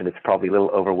steps, and it's probably a little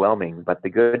overwhelming, but the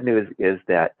good news is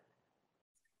that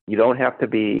you don't have to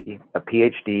be a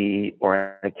PhD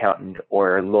or an accountant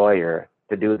or a lawyer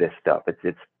to do this stuff.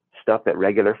 It's stuff that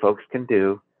regular folks can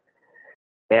do,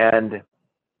 and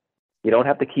you don't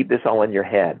have to keep this all in your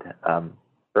head.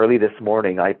 Early this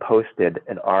morning, I posted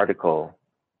an article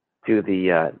to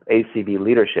the ACB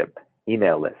leadership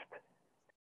email list.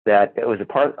 That it was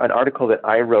an article that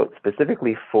I wrote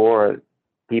specifically for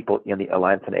people in the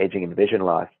Alliance on Aging and Vision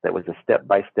Loss, that was a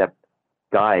step-by-step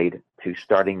guide to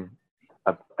starting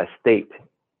a state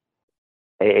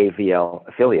AAVL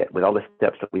affiliate, with all the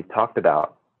steps that we've talked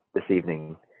about this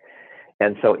evening.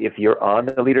 And so if you're on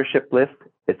the leadership list,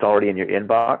 it's already in your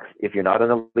inbox. If you're not on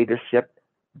the leadership,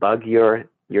 bug your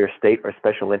state or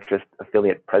special interest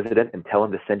affiliate president and tell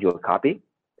them to send you a copy.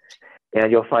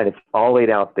 And you'll find it's all laid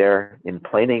out there in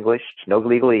plain English, no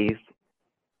legalese.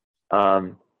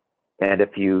 And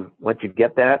once you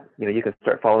get that, you can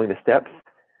start following the steps.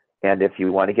 And if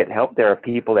you want to get help, there are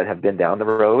people that have been down the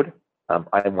road.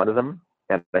 I'm one of them,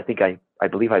 and I think I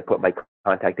believe I put my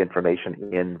contact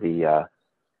information in the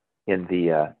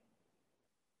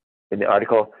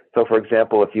article. So, for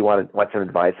example, if you want some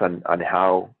advice on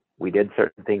how we did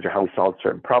certain things or how we solved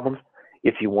certain problems,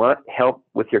 if you want help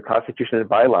with your constitution and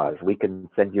bylaws, we can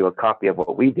send you a copy of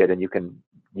what we did, and you can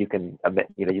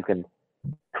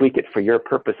tweak it for your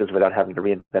purposes without having to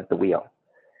reinvent the wheel.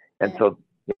 And so,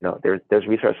 there's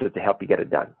resources to help you get it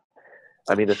done.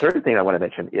 I mean, the third thing I want to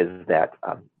mention is that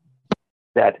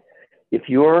if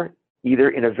you're either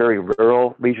in a very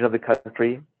rural region of the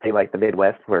country, say like the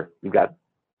Midwest, where you've got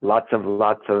lots of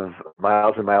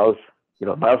miles and miles,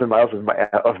 miles and miles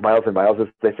of miles and miles, as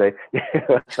they say,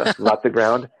 lots of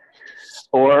ground.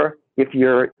 Or if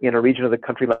you're in a region of the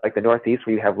country like the Northeast,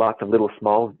 where you have lots of little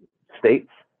small states,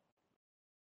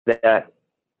 that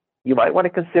you might want to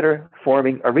consider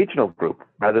forming a regional group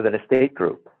rather than a state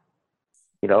group.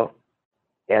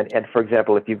 And for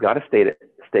example, if you've got a state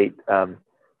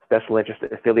special interest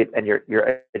affiliate and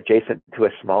you're adjacent to a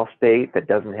small state that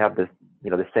doesn't have the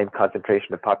same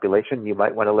concentration of population, you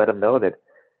might want to let them know that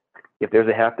if there's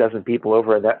a half dozen people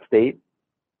over in that state,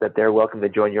 that they're welcome to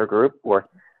join your group. Or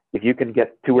if you can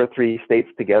get 2 or 3 states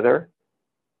together,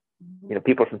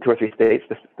 people from 2 or 3 states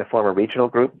to form a regional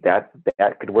group, that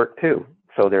could work too.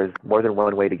 So there's more than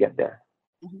one way to get there.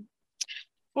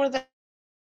 For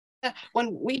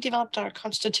when we developed our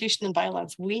constitution and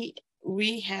bylaws, we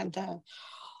had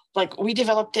we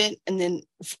developed it, and then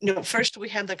first we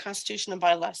had the constitution and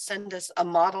bylaws send us a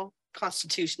model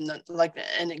constitution, like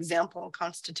an example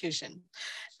constitution,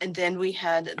 and then we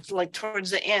had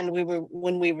towards the end,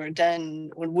 when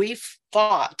we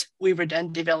thought we were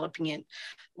done developing it,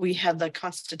 we had the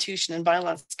constitution and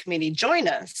bylaws committee join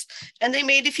us, and they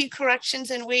made a few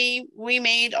corrections, and we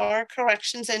made our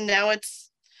corrections, and now it's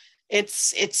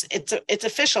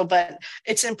official. But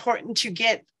it's important to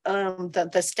get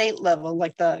the state level,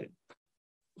 like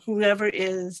whoever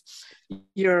is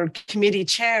your committee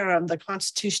chair of the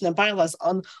constitution and bylaws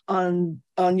on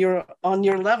your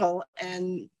level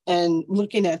and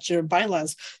looking at your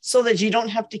bylaws, so that you don't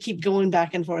have to keep going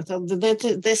back and forth.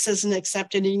 This isn't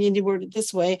accepted, you need to word it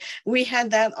this way. We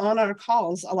had that on our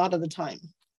calls a lot of the time.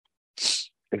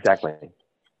 Exactly.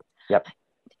 Yep.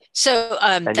 So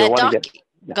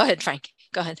go ahead, Frank.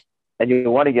 Go ahead. And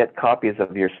you want to get copies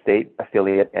of your state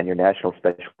affiliate and your national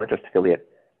special interest affiliate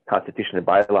constitution and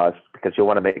bylaws, because you'll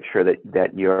want to make sure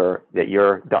that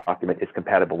your document is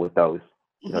compatible with those.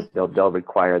 They'll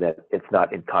require that it's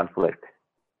not in conflict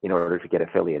in order to get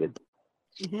affiliated.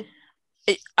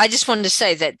 I just wanted to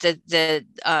say that the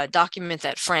document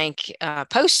that Frank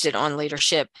posted on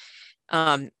leadership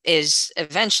is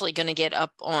eventually going to get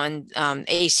up on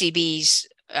ACB's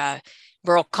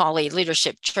Burl Colley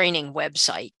Leadership Training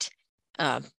website.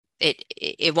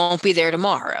 It won't be there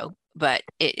tomorrow, but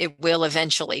it will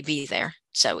eventually be there.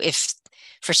 So if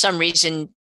for some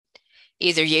reason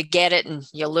either you get it and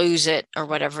you lose it or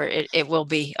whatever, it will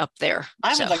be up there.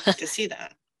 I would like to see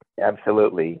that.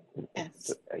 Absolutely.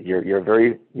 Yes. You're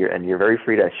very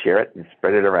free to share it and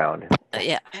spread it around.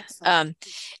 Yeah.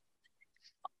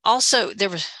 Also,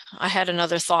 I had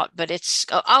another thought, but it's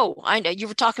I know you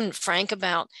were talking, Frank,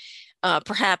 about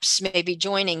perhaps maybe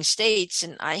joining states,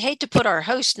 and I hate to put our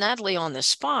host Natalie on the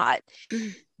spot,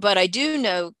 but I do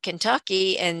know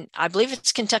Kentucky, and I believe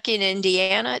it's Kentucky and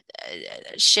Indiana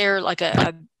share like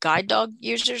a guide dog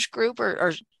users group,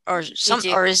 or some,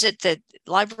 or is it the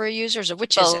library users, or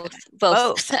which is it?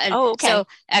 Both. Oh, okay. So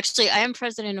actually, I am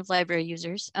president of library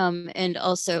users, and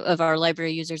also of our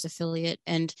library users affiliate,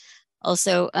 and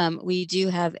also we do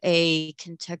have a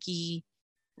Kentucky.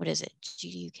 What is it?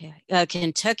 GDUK.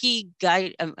 Kentucky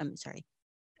guide. I'm sorry.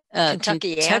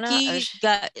 Kentucky.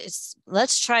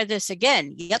 Let's try this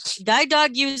again. Yep. Guide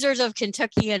dog users of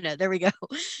Kentuckiana. There we go.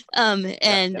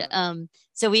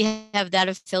 So we have that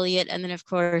affiliate, and then of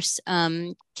course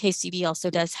KCB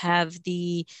also does have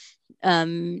the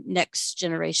Next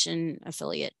Generation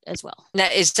affiliate as well. Now,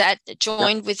 is that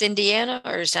joined with Indiana,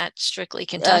 or is that strictly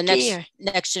Kentucky?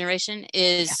 Next Generation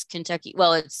is Kentucky.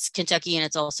 Well, it's Kentucky, and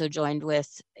it's also joined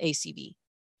with ACB.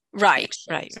 Right.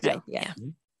 Yeah.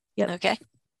 Yep.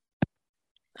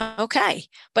 Okay.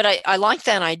 But I like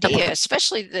that idea,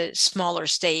 especially the smaller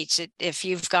states. If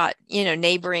you've got,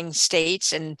 neighboring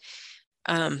states, and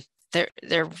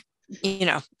they're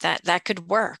that could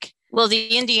work. Well,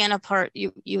 the Indiana part,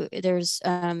 there's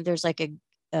like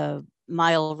a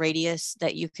mile radius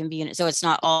that you can be in. So it's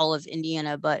not all of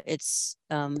Indiana, but it's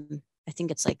I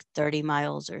think it's like 30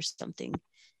 miles or something.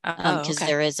 Because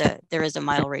there is a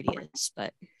mile radius,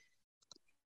 but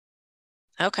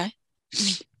okay.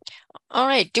 All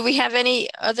right. Do we have any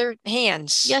other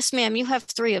hands? Yes, ma'am. You have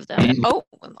 3 of them. Oh,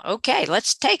 okay.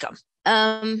 Let's take them.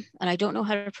 And I don't know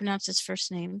how to pronounce his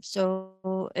first name,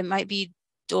 so it might be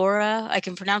Dora. I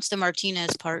can pronounce the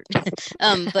Martinez part,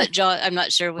 but Jaw, I'm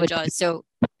not sure what Jaw is. So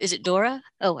is it Dora?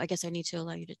 Oh, I guess I need to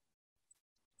allow you to.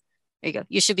 There you go.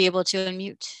 You should be able to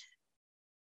unmute.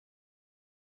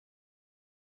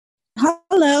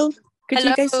 Hello. Could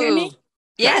you guys hear me?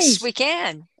 Yes, nice. We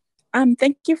can.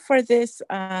 Thank you for this.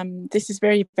 This is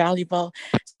very valuable.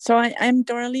 So I'm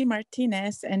Doralee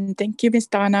Martinez, and thank you, Ms.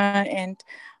 Donna, and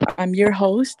I'm your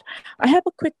host. I have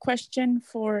a quick question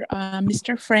for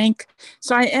Mr. Frank.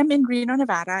 So I am in Reno,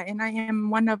 Nevada, and I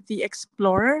am one of the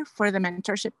explorer for the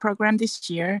mentorship program this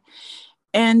year.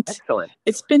 And excellent.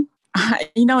 It's been,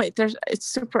 it's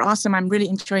super awesome. I'm really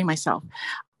enjoying myself.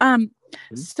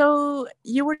 So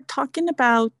you were talking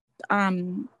about,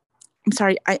 I'm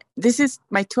sorry, this is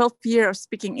my 12th year of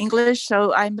speaking English,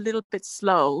 so I'm a little bit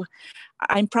slow.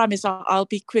 I promise I'll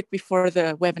be quick before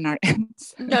the webinar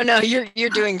ends. No, you're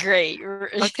doing great. You're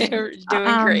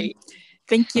doing great.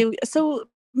 Thank you. So,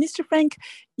 Mr. Frank,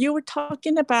 you were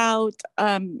talking about,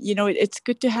 it's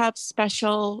good to have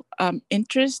special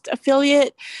interest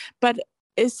affiliate, but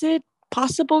is it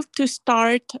possible to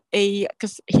start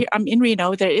because here I'm in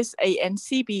Reno, there is a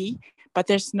NCB, but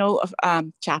there's no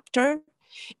chapter.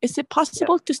 Is it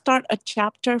possible to start a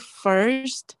chapter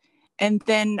first, and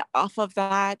then off of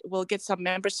that, we'll get some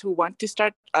members who want to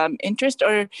start interest,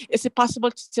 or is it possible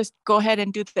to just go ahead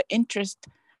and do the interest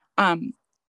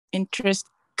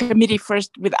committee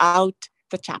first without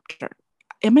the chapter?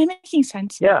 Am I making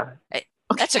sense? Yeah. Okay.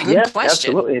 That's a good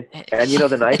question. Absolutely. And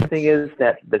the nice thing is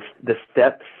that the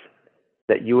steps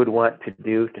that you would want to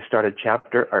do to start a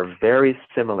chapter are very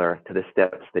similar to the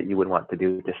steps that you would want to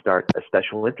do to start a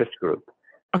special interest group.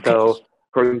 Okay. So,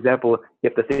 for example,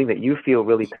 if the thing that you feel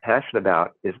really passionate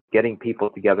about is getting people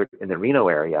together in the Reno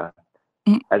area,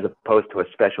 as opposed to a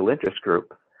special interest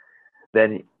group,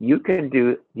 then you can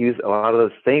use a lot of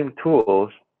those same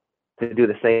tools to do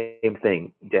the same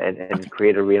thing and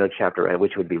create a Reno chapter,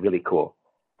 which would be really cool.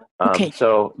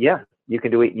 So yeah, you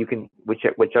can do it. You can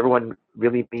whichever one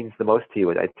really means the most to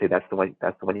you. I'd say that's the one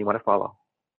you want to follow.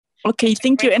 Okay,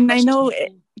 thank you. And I know,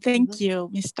 thank you,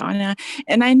 Ms. Donna.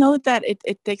 And I know that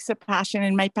it takes a passion,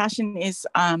 and my passion is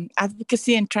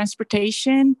advocacy and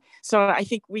transportation. So I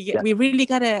think we really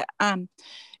gotta.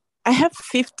 I have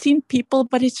 15 people,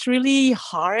 but it's really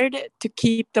hard to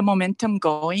keep the momentum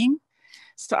going.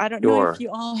 So I don't know if you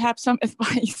all have some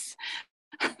advice.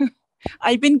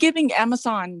 I've been giving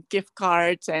Amazon gift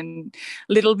cards and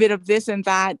a little bit of this and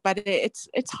that, but it's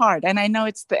hard. And I know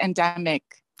it's the endemic.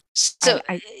 So,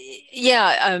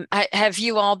 have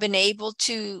you all been able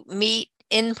to meet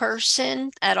in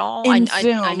person at all?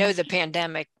 I know the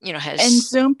pandemic, has. And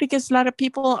Zoom, because a lot of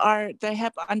people they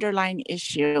have underlying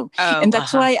issue. And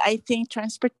that's why I think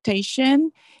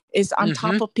transportation is on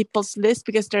top of people's list,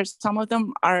 because there's some of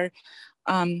them are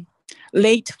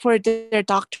late for their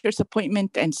doctor's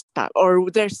appointment and stuff, or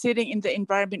they're sitting in the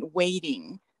environment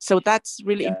waiting. So that's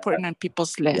really important on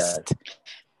people's list.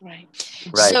 Right.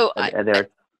 So and there.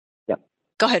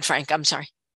 Go ahead, Frank. I'm sorry.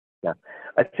 Yeah,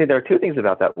 I'd say there are two things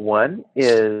about that. One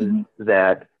is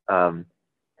that, the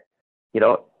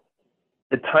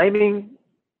timing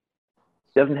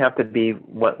doesn't have to be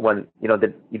one,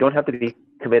 that you don't have to be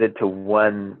committed to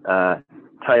one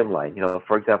timeline.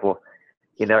 For example,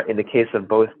 in the case of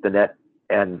both the net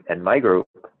and my group,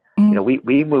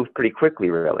 we moved pretty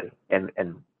quickly, really. And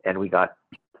we got,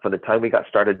 from the time we got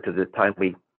started to the time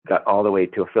we got all the way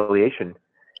to affiliation,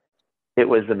 it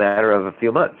was a matter of a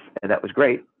few months, and that was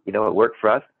great. It worked for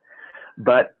us.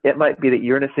 But it might be that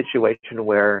you're in a situation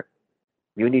where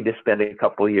you need to spend a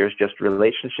couple of years just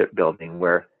relationship building,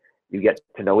 where you get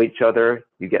to know each other,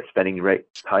 you get spending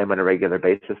time on a regular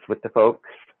basis with the folks.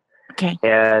 Okay.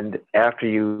 And after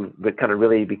you kind of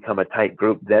really become a tight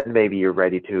group, then maybe you're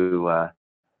ready to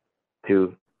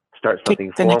start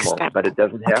something formal, but it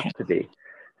doesn't have to be.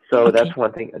 So that's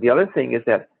one thing. The other thing is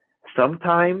that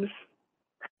sometimes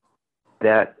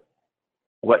that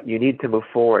what you need to move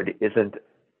forward isn't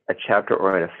a chapter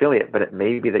or an affiliate, but it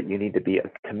may be that you need to be a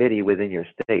committee within your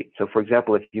state. So, for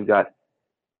example, if you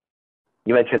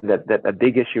mentioned that a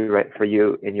big issue, right, for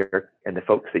you and the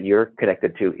folks that you're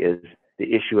connected to is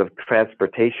the issue of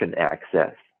transportation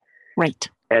access. Right.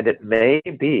 And it may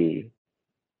be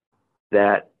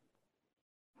that,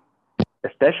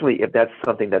 especially if that's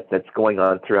something that's going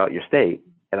on throughout your state,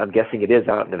 and I'm guessing it is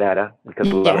out in Nevada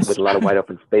because with a lot of wide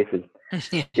open spaces,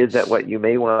 is that what you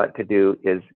may want to do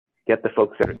is get the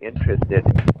folks that are interested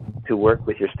to work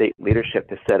with your state leadership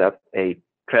to set up a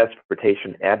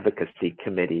transportation advocacy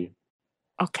committee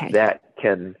that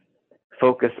can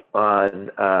focus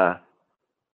on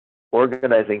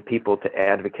organizing people to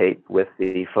advocate with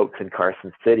the folks in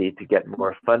Carson City to get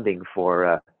more funding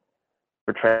for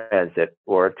transit,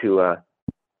 or to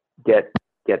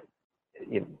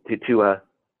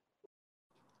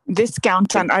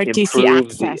discounts on RTC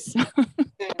access.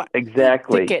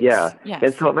 Exactly. Tickets. Yeah. Yes.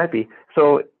 And so it might be.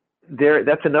 So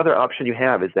that's another option you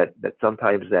have, is that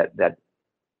sometimes that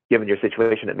given your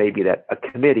situation, it may be that a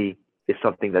committee is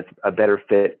something that's a better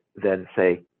fit than,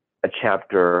 say, a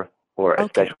chapter or a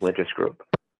special interest group.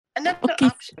 Another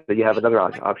option. So you have another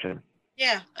option.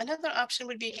 Yeah, another option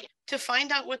would be to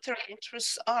find out what their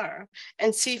interests are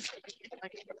and see if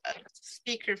like a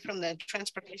speaker from the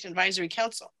Transportation Advisory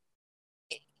Council.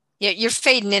 Yeah, you're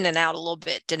fading in and out a little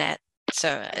bit, Danette.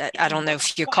 So I don't know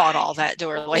if you caught all that,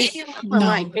 Dorley.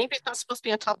 Maybe it's not supposed to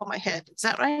be on top of my head. Is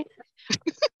that right?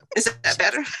 Is that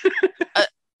better?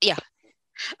 Yeah.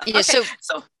 Okay, So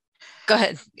go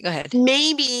ahead.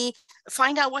 Maybe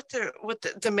find out what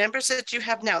the members that you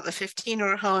have now, the 15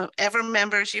 or however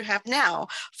members you have now,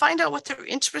 find out what their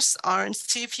interests are and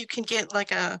see if you can get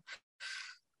like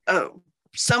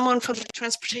someone from the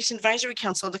Transportation Advisory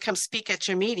Council to come speak at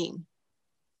your meeting.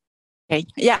 Okay.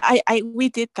 Yeah, we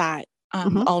did that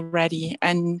already,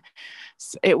 and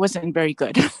it wasn't very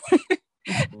good.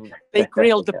 They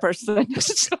grilled the person.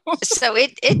 So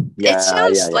it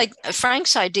sounds like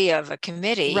Frank's idea of a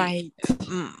committee, right,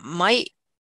 might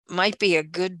be a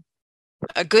good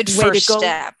first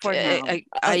step. Okay.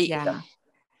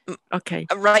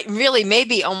 Right. Really,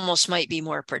 maybe almost might be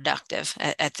more productive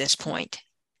at this point.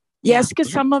 Yes,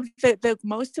 because some of the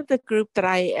most of the group that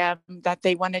I am that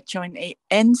they want to join a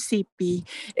NCP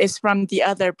is from the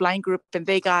other blind group, and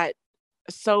they got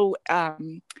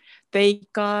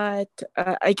I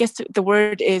guess the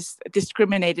word is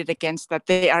discriminated against, that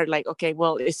they are like, okay,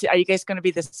 well, are you guys going to be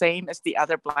the same as the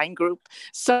other blind group?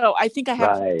 So I think I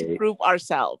have to prove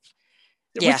ourselves.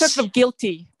 Yes. We're sort of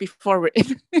guilty before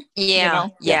Yeah.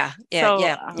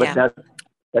 But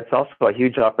that's also a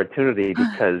huge opportunity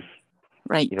because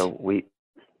right. We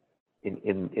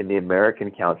in the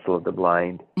American Council of the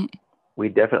Blind, we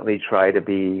definitely try to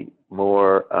be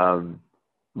more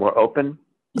open,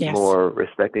 more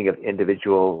respecting of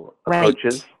individual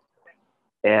approaches.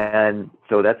 And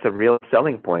so that's a real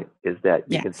selling point, is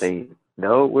that you can say,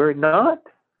 no, we're not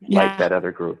like that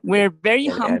other group. We're very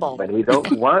humble. And we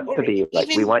don't want to be like,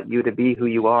 we want you to be who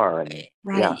you are. And,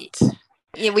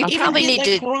 Yeah, we probably need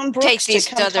to take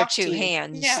these other two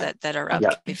hands that are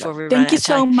up before we run out of time. Thank you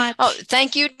so much. Oh,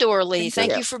 thank you, Dorley.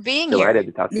 Thank you for being here. Delighted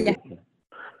to talk to you.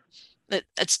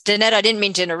 It's Danette. I didn't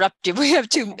mean to interrupt you. We have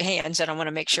two hands, and I want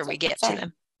to make sure we get to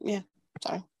them. Yeah,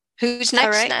 sorry. Who's next?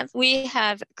 All right. We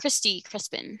have Christy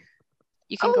Crispin.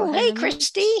 You can go ahead. Hey,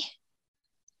 Christy.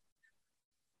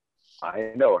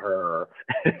 I know her.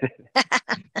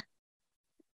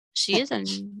 She is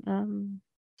in.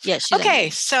 Yes.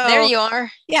 Okay, so there you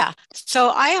are. Yeah. So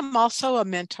I am also a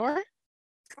mentor,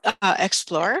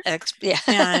 explorer. And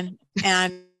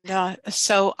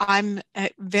so I'm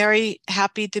very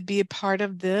happy to be a part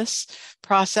of this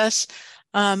process.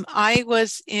 I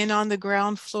was in on the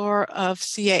ground floor of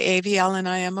CAAVL, and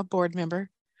I am a board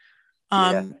member.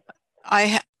 I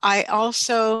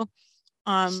also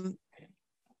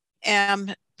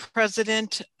am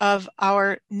president of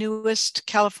our newest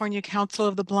California Council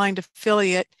of the Blind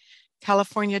affiliate,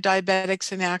 California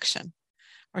Diabetics in Action,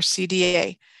 or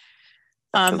CDA.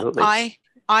 I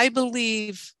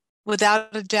believe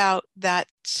without a doubt that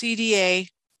CDA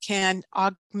can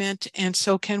augment, and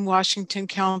so can Washington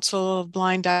Council of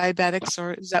Blind Diabetics,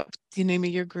 or is that the name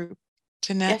of your group,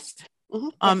 Danette?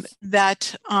 Yes.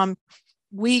 That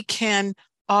we can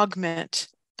augment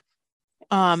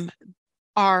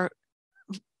our,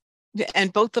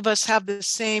 and both of us have the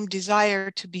same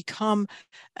desire to become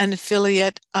an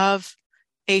affiliate of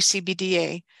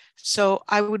ACBDA. So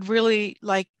I would really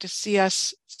like to see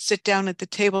us sit down at the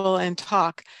table and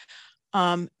talk.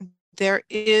 There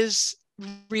is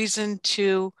reason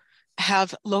to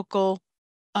have local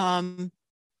buy-in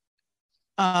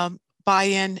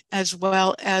as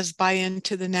well as buy-in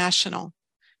to the national.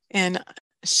 And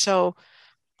so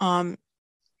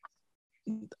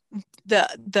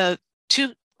the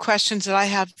two questions that I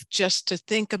have just to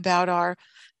think about are,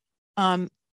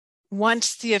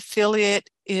 once the affiliate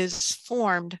is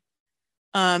formed,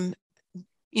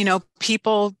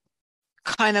 people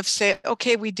kind of say,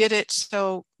 okay, we did it,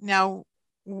 so now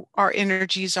our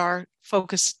energies are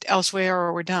focused elsewhere,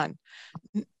 or we're done.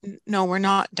 No, we're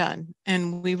not done,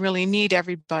 and we really need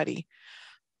everybody.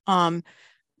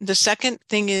 The second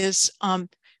thing is,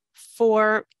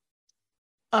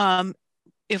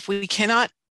 if we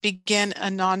cannot begin a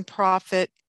nonprofit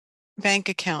bank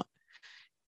account,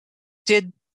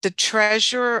 did the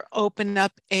treasurer open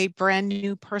up a brand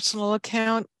new personal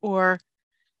account, or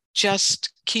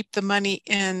just keep the money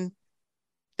in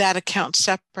that account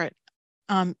separate?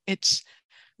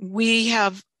 We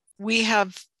have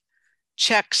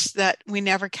checks that we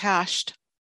never cashed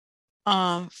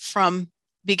from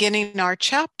beginning our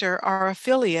chapter, our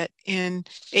affiliate, in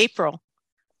April.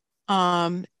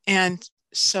 And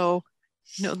so,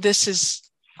 this is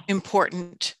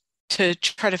important to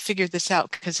try to figure this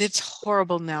out, because it's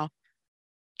horrible now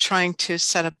trying to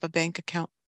set up a bank account.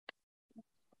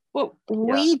 What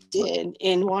we did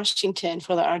in Washington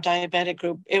for our diabetic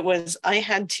group, I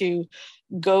had to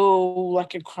go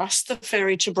like across the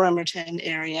ferry to Bremerton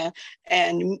area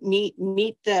and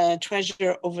meet the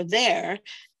treasurer over there,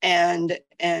 and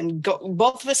go.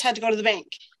 Both of us had to go to the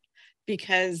bank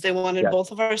because they wanted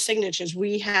both of our signatures.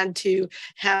 We had to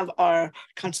have our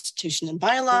constitution and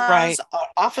bylaws, our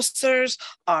officers,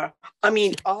 all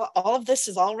of this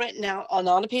is all written out on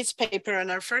a piece of paper in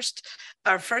our first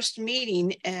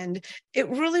meeting. And it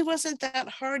really wasn't that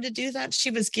hard to do that.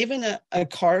 She was given a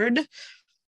card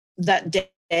that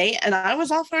day, and I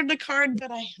was offered a card,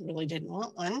 but I really didn't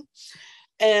want one.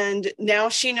 And now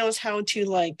she knows how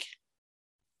to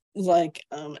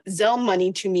Zelle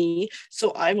money to me,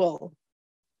 so I will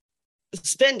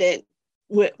spend it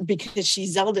because she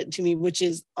Zelled it to me, which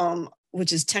is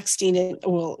texting it,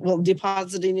 will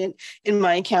depositing it in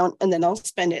my account, and then I'll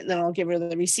spend it, and then I'll give her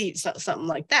the receipt, something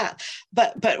like that.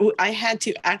 But I had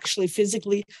to actually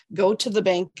physically go to the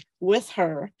bank with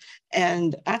her,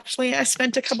 and actually I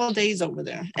spent a couple of days over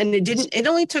there, and it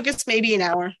only took us maybe an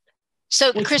hour.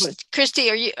 So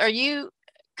Christy, are you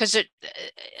because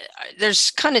there's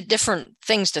kind of different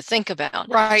things to think about,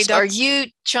 right? So are you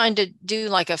trying to do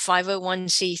like a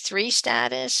 501c3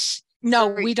 status? No,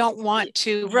 we don't want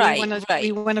to. Right.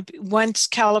 We want to. Once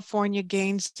California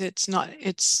gains its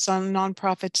some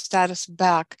nonprofit status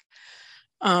back,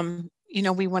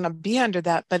 we want to be under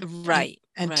that. But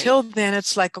until then,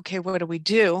 it's like, okay, what do we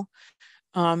do?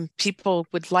 People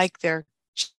would like their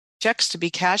checks to be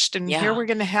cashed, and here we're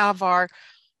going to have our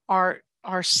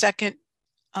second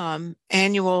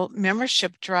annual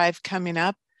membership drive coming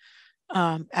up,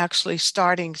 actually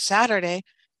starting Saturday.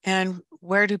 And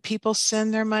where do people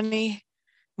send their money?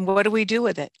 What do we do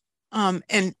with it?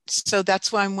 And so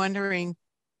that's why I'm wondering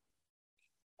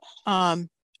how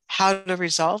to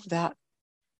resolve that.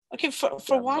 Okay,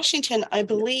 for Washington, I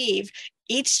believe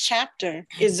each chapter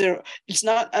it's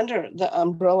not under the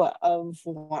umbrella of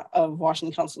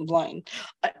Washington Council of the Blind.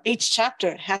 Each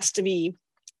chapter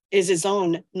is its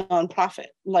own nonprofit.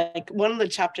 Like one of the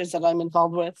chapters that I'm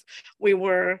involved with, we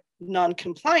were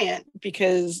non-compliant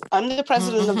because I'm the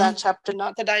president of that chapter,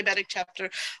 not the diabetic chapter,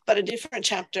 but a different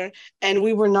chapter. And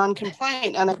we were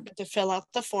non-compliant, and I had to fill out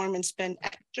the form and spend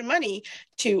extra money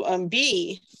to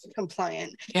be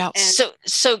compliant. Yeah. And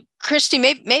so Christy,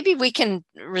 maybe we can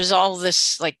resolve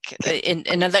this like in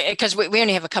another, because we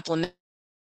only have a couple of minutes.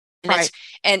 Right.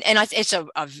 And it's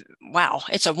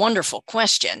it's a wonderful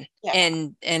question. Yeah.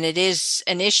 And it is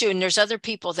an issue, and there's other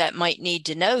people that might need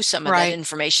to know some of that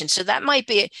information. So that might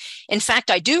be, in fact,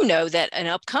 I do know that an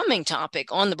upcoming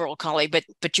topic on the Burl Colley,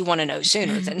 but you want to know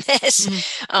sooner than this.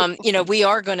 We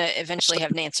are going to eventually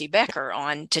have Nancy Becker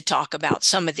on to talk about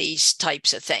some of these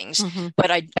types of things.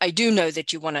 But I do know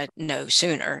that you want to know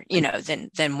sooner,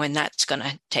 than when that's going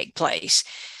to take place.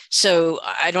 So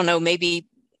I don't know, maybe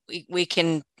we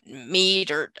can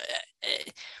meet, or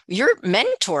your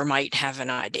mentor might have an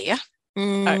idea.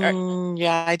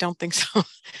 Yeah, I don't think so.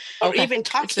 Or even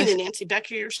talking to Nancy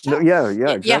Becker yourself. No,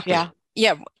 exactly.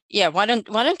 Yeah. Why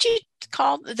don't you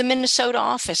call the Minnesota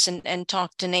office and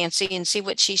talk to Nancy and see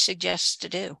what she suggests to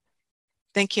do?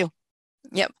 Thank you.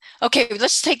 Yep. Okay,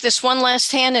 let's take this one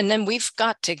last hand, and then we've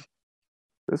got to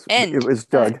end. It was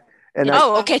Doug. And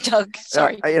okay, Doug.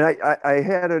 Sorry. I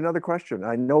had another question.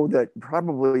 I know that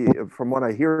probably, from what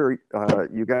I hear,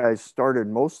 you guys started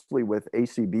mostly with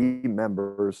ACB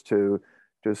members to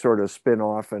sort of spin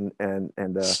off and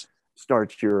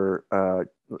start your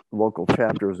local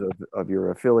chapters of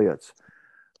your affiliates.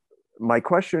 My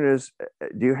question is,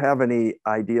 do you have any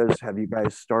ideas? Have you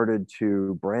guys started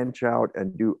to branch out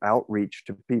and do outreach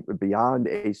to people beyond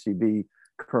ACB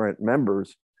current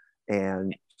members,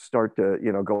 and start to,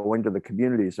 go into the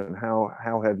communities, and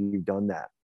how have you done that?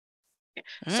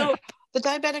 So the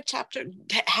diabetic chapter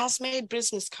has made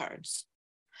business cards,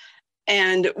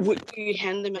 and we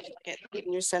hand them at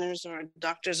senior centers or a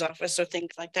doctor's office or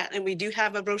things like that. And we do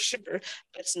have a brochure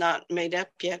that's not made up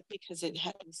yet because it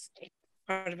has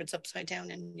part of it's upside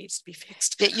down and needs to be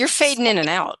fixed. You're fading in and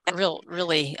out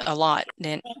really a lot,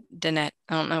 Danette.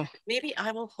 I don't know. Maybe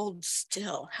I will hold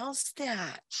still. How's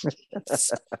that?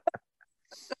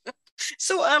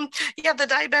 So the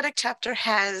diabetic chapter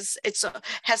has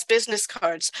business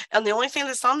cards, and the only thing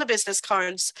that's on the business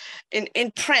cards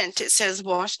in print, it says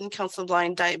Washington Council of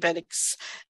Blind Diabetics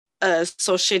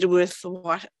associated with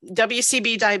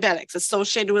WCB Diabetics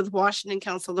associated with Washington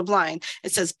Council of the Blind.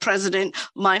 It says president,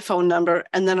 my phone number,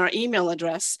 and then our email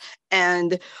address.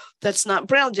 And that's not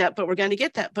brailled yet, but we're going to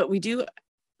get that. But we're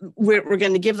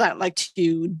going to give that like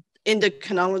to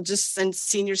endocrinologists and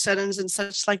senior settings and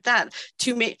such like that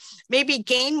to maybe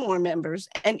gain more members.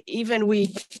 And even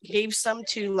we gave some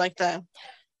to like the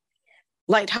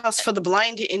Lighthouse for the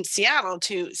Blind in Seattle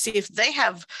to see if they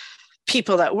have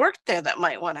people that work there that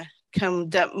might want to come,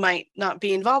 that might not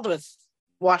be involved with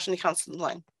Washington Council of the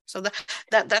Blind. So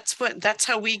that's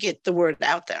how we get the word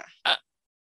out there.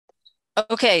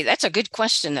 Okay, that's a good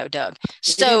question though, Doug.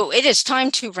 So it is time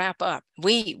to wrap up.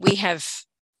 We have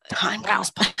time. Wow.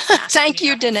 Thank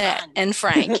you, Danette and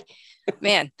Frank.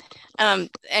 Man,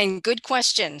 and good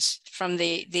questions from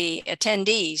the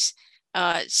attendees.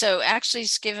 So actually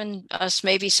it's given us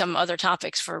maybe some other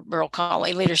topics for Burl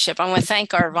Colley leadership. I want to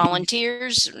thank our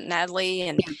volunteers, Natalie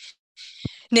and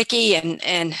Nikki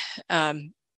and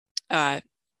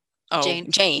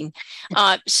Jane.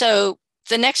 So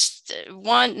the next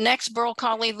Burl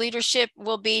Colley leadership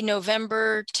will be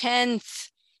November 10th,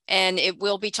 and it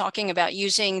will be talking about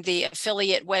using the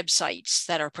affiliate websites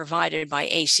that are provided by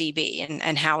ACB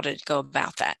and how to go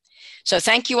about that. So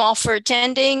thank you all for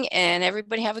attending, and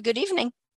everybody have a good evening.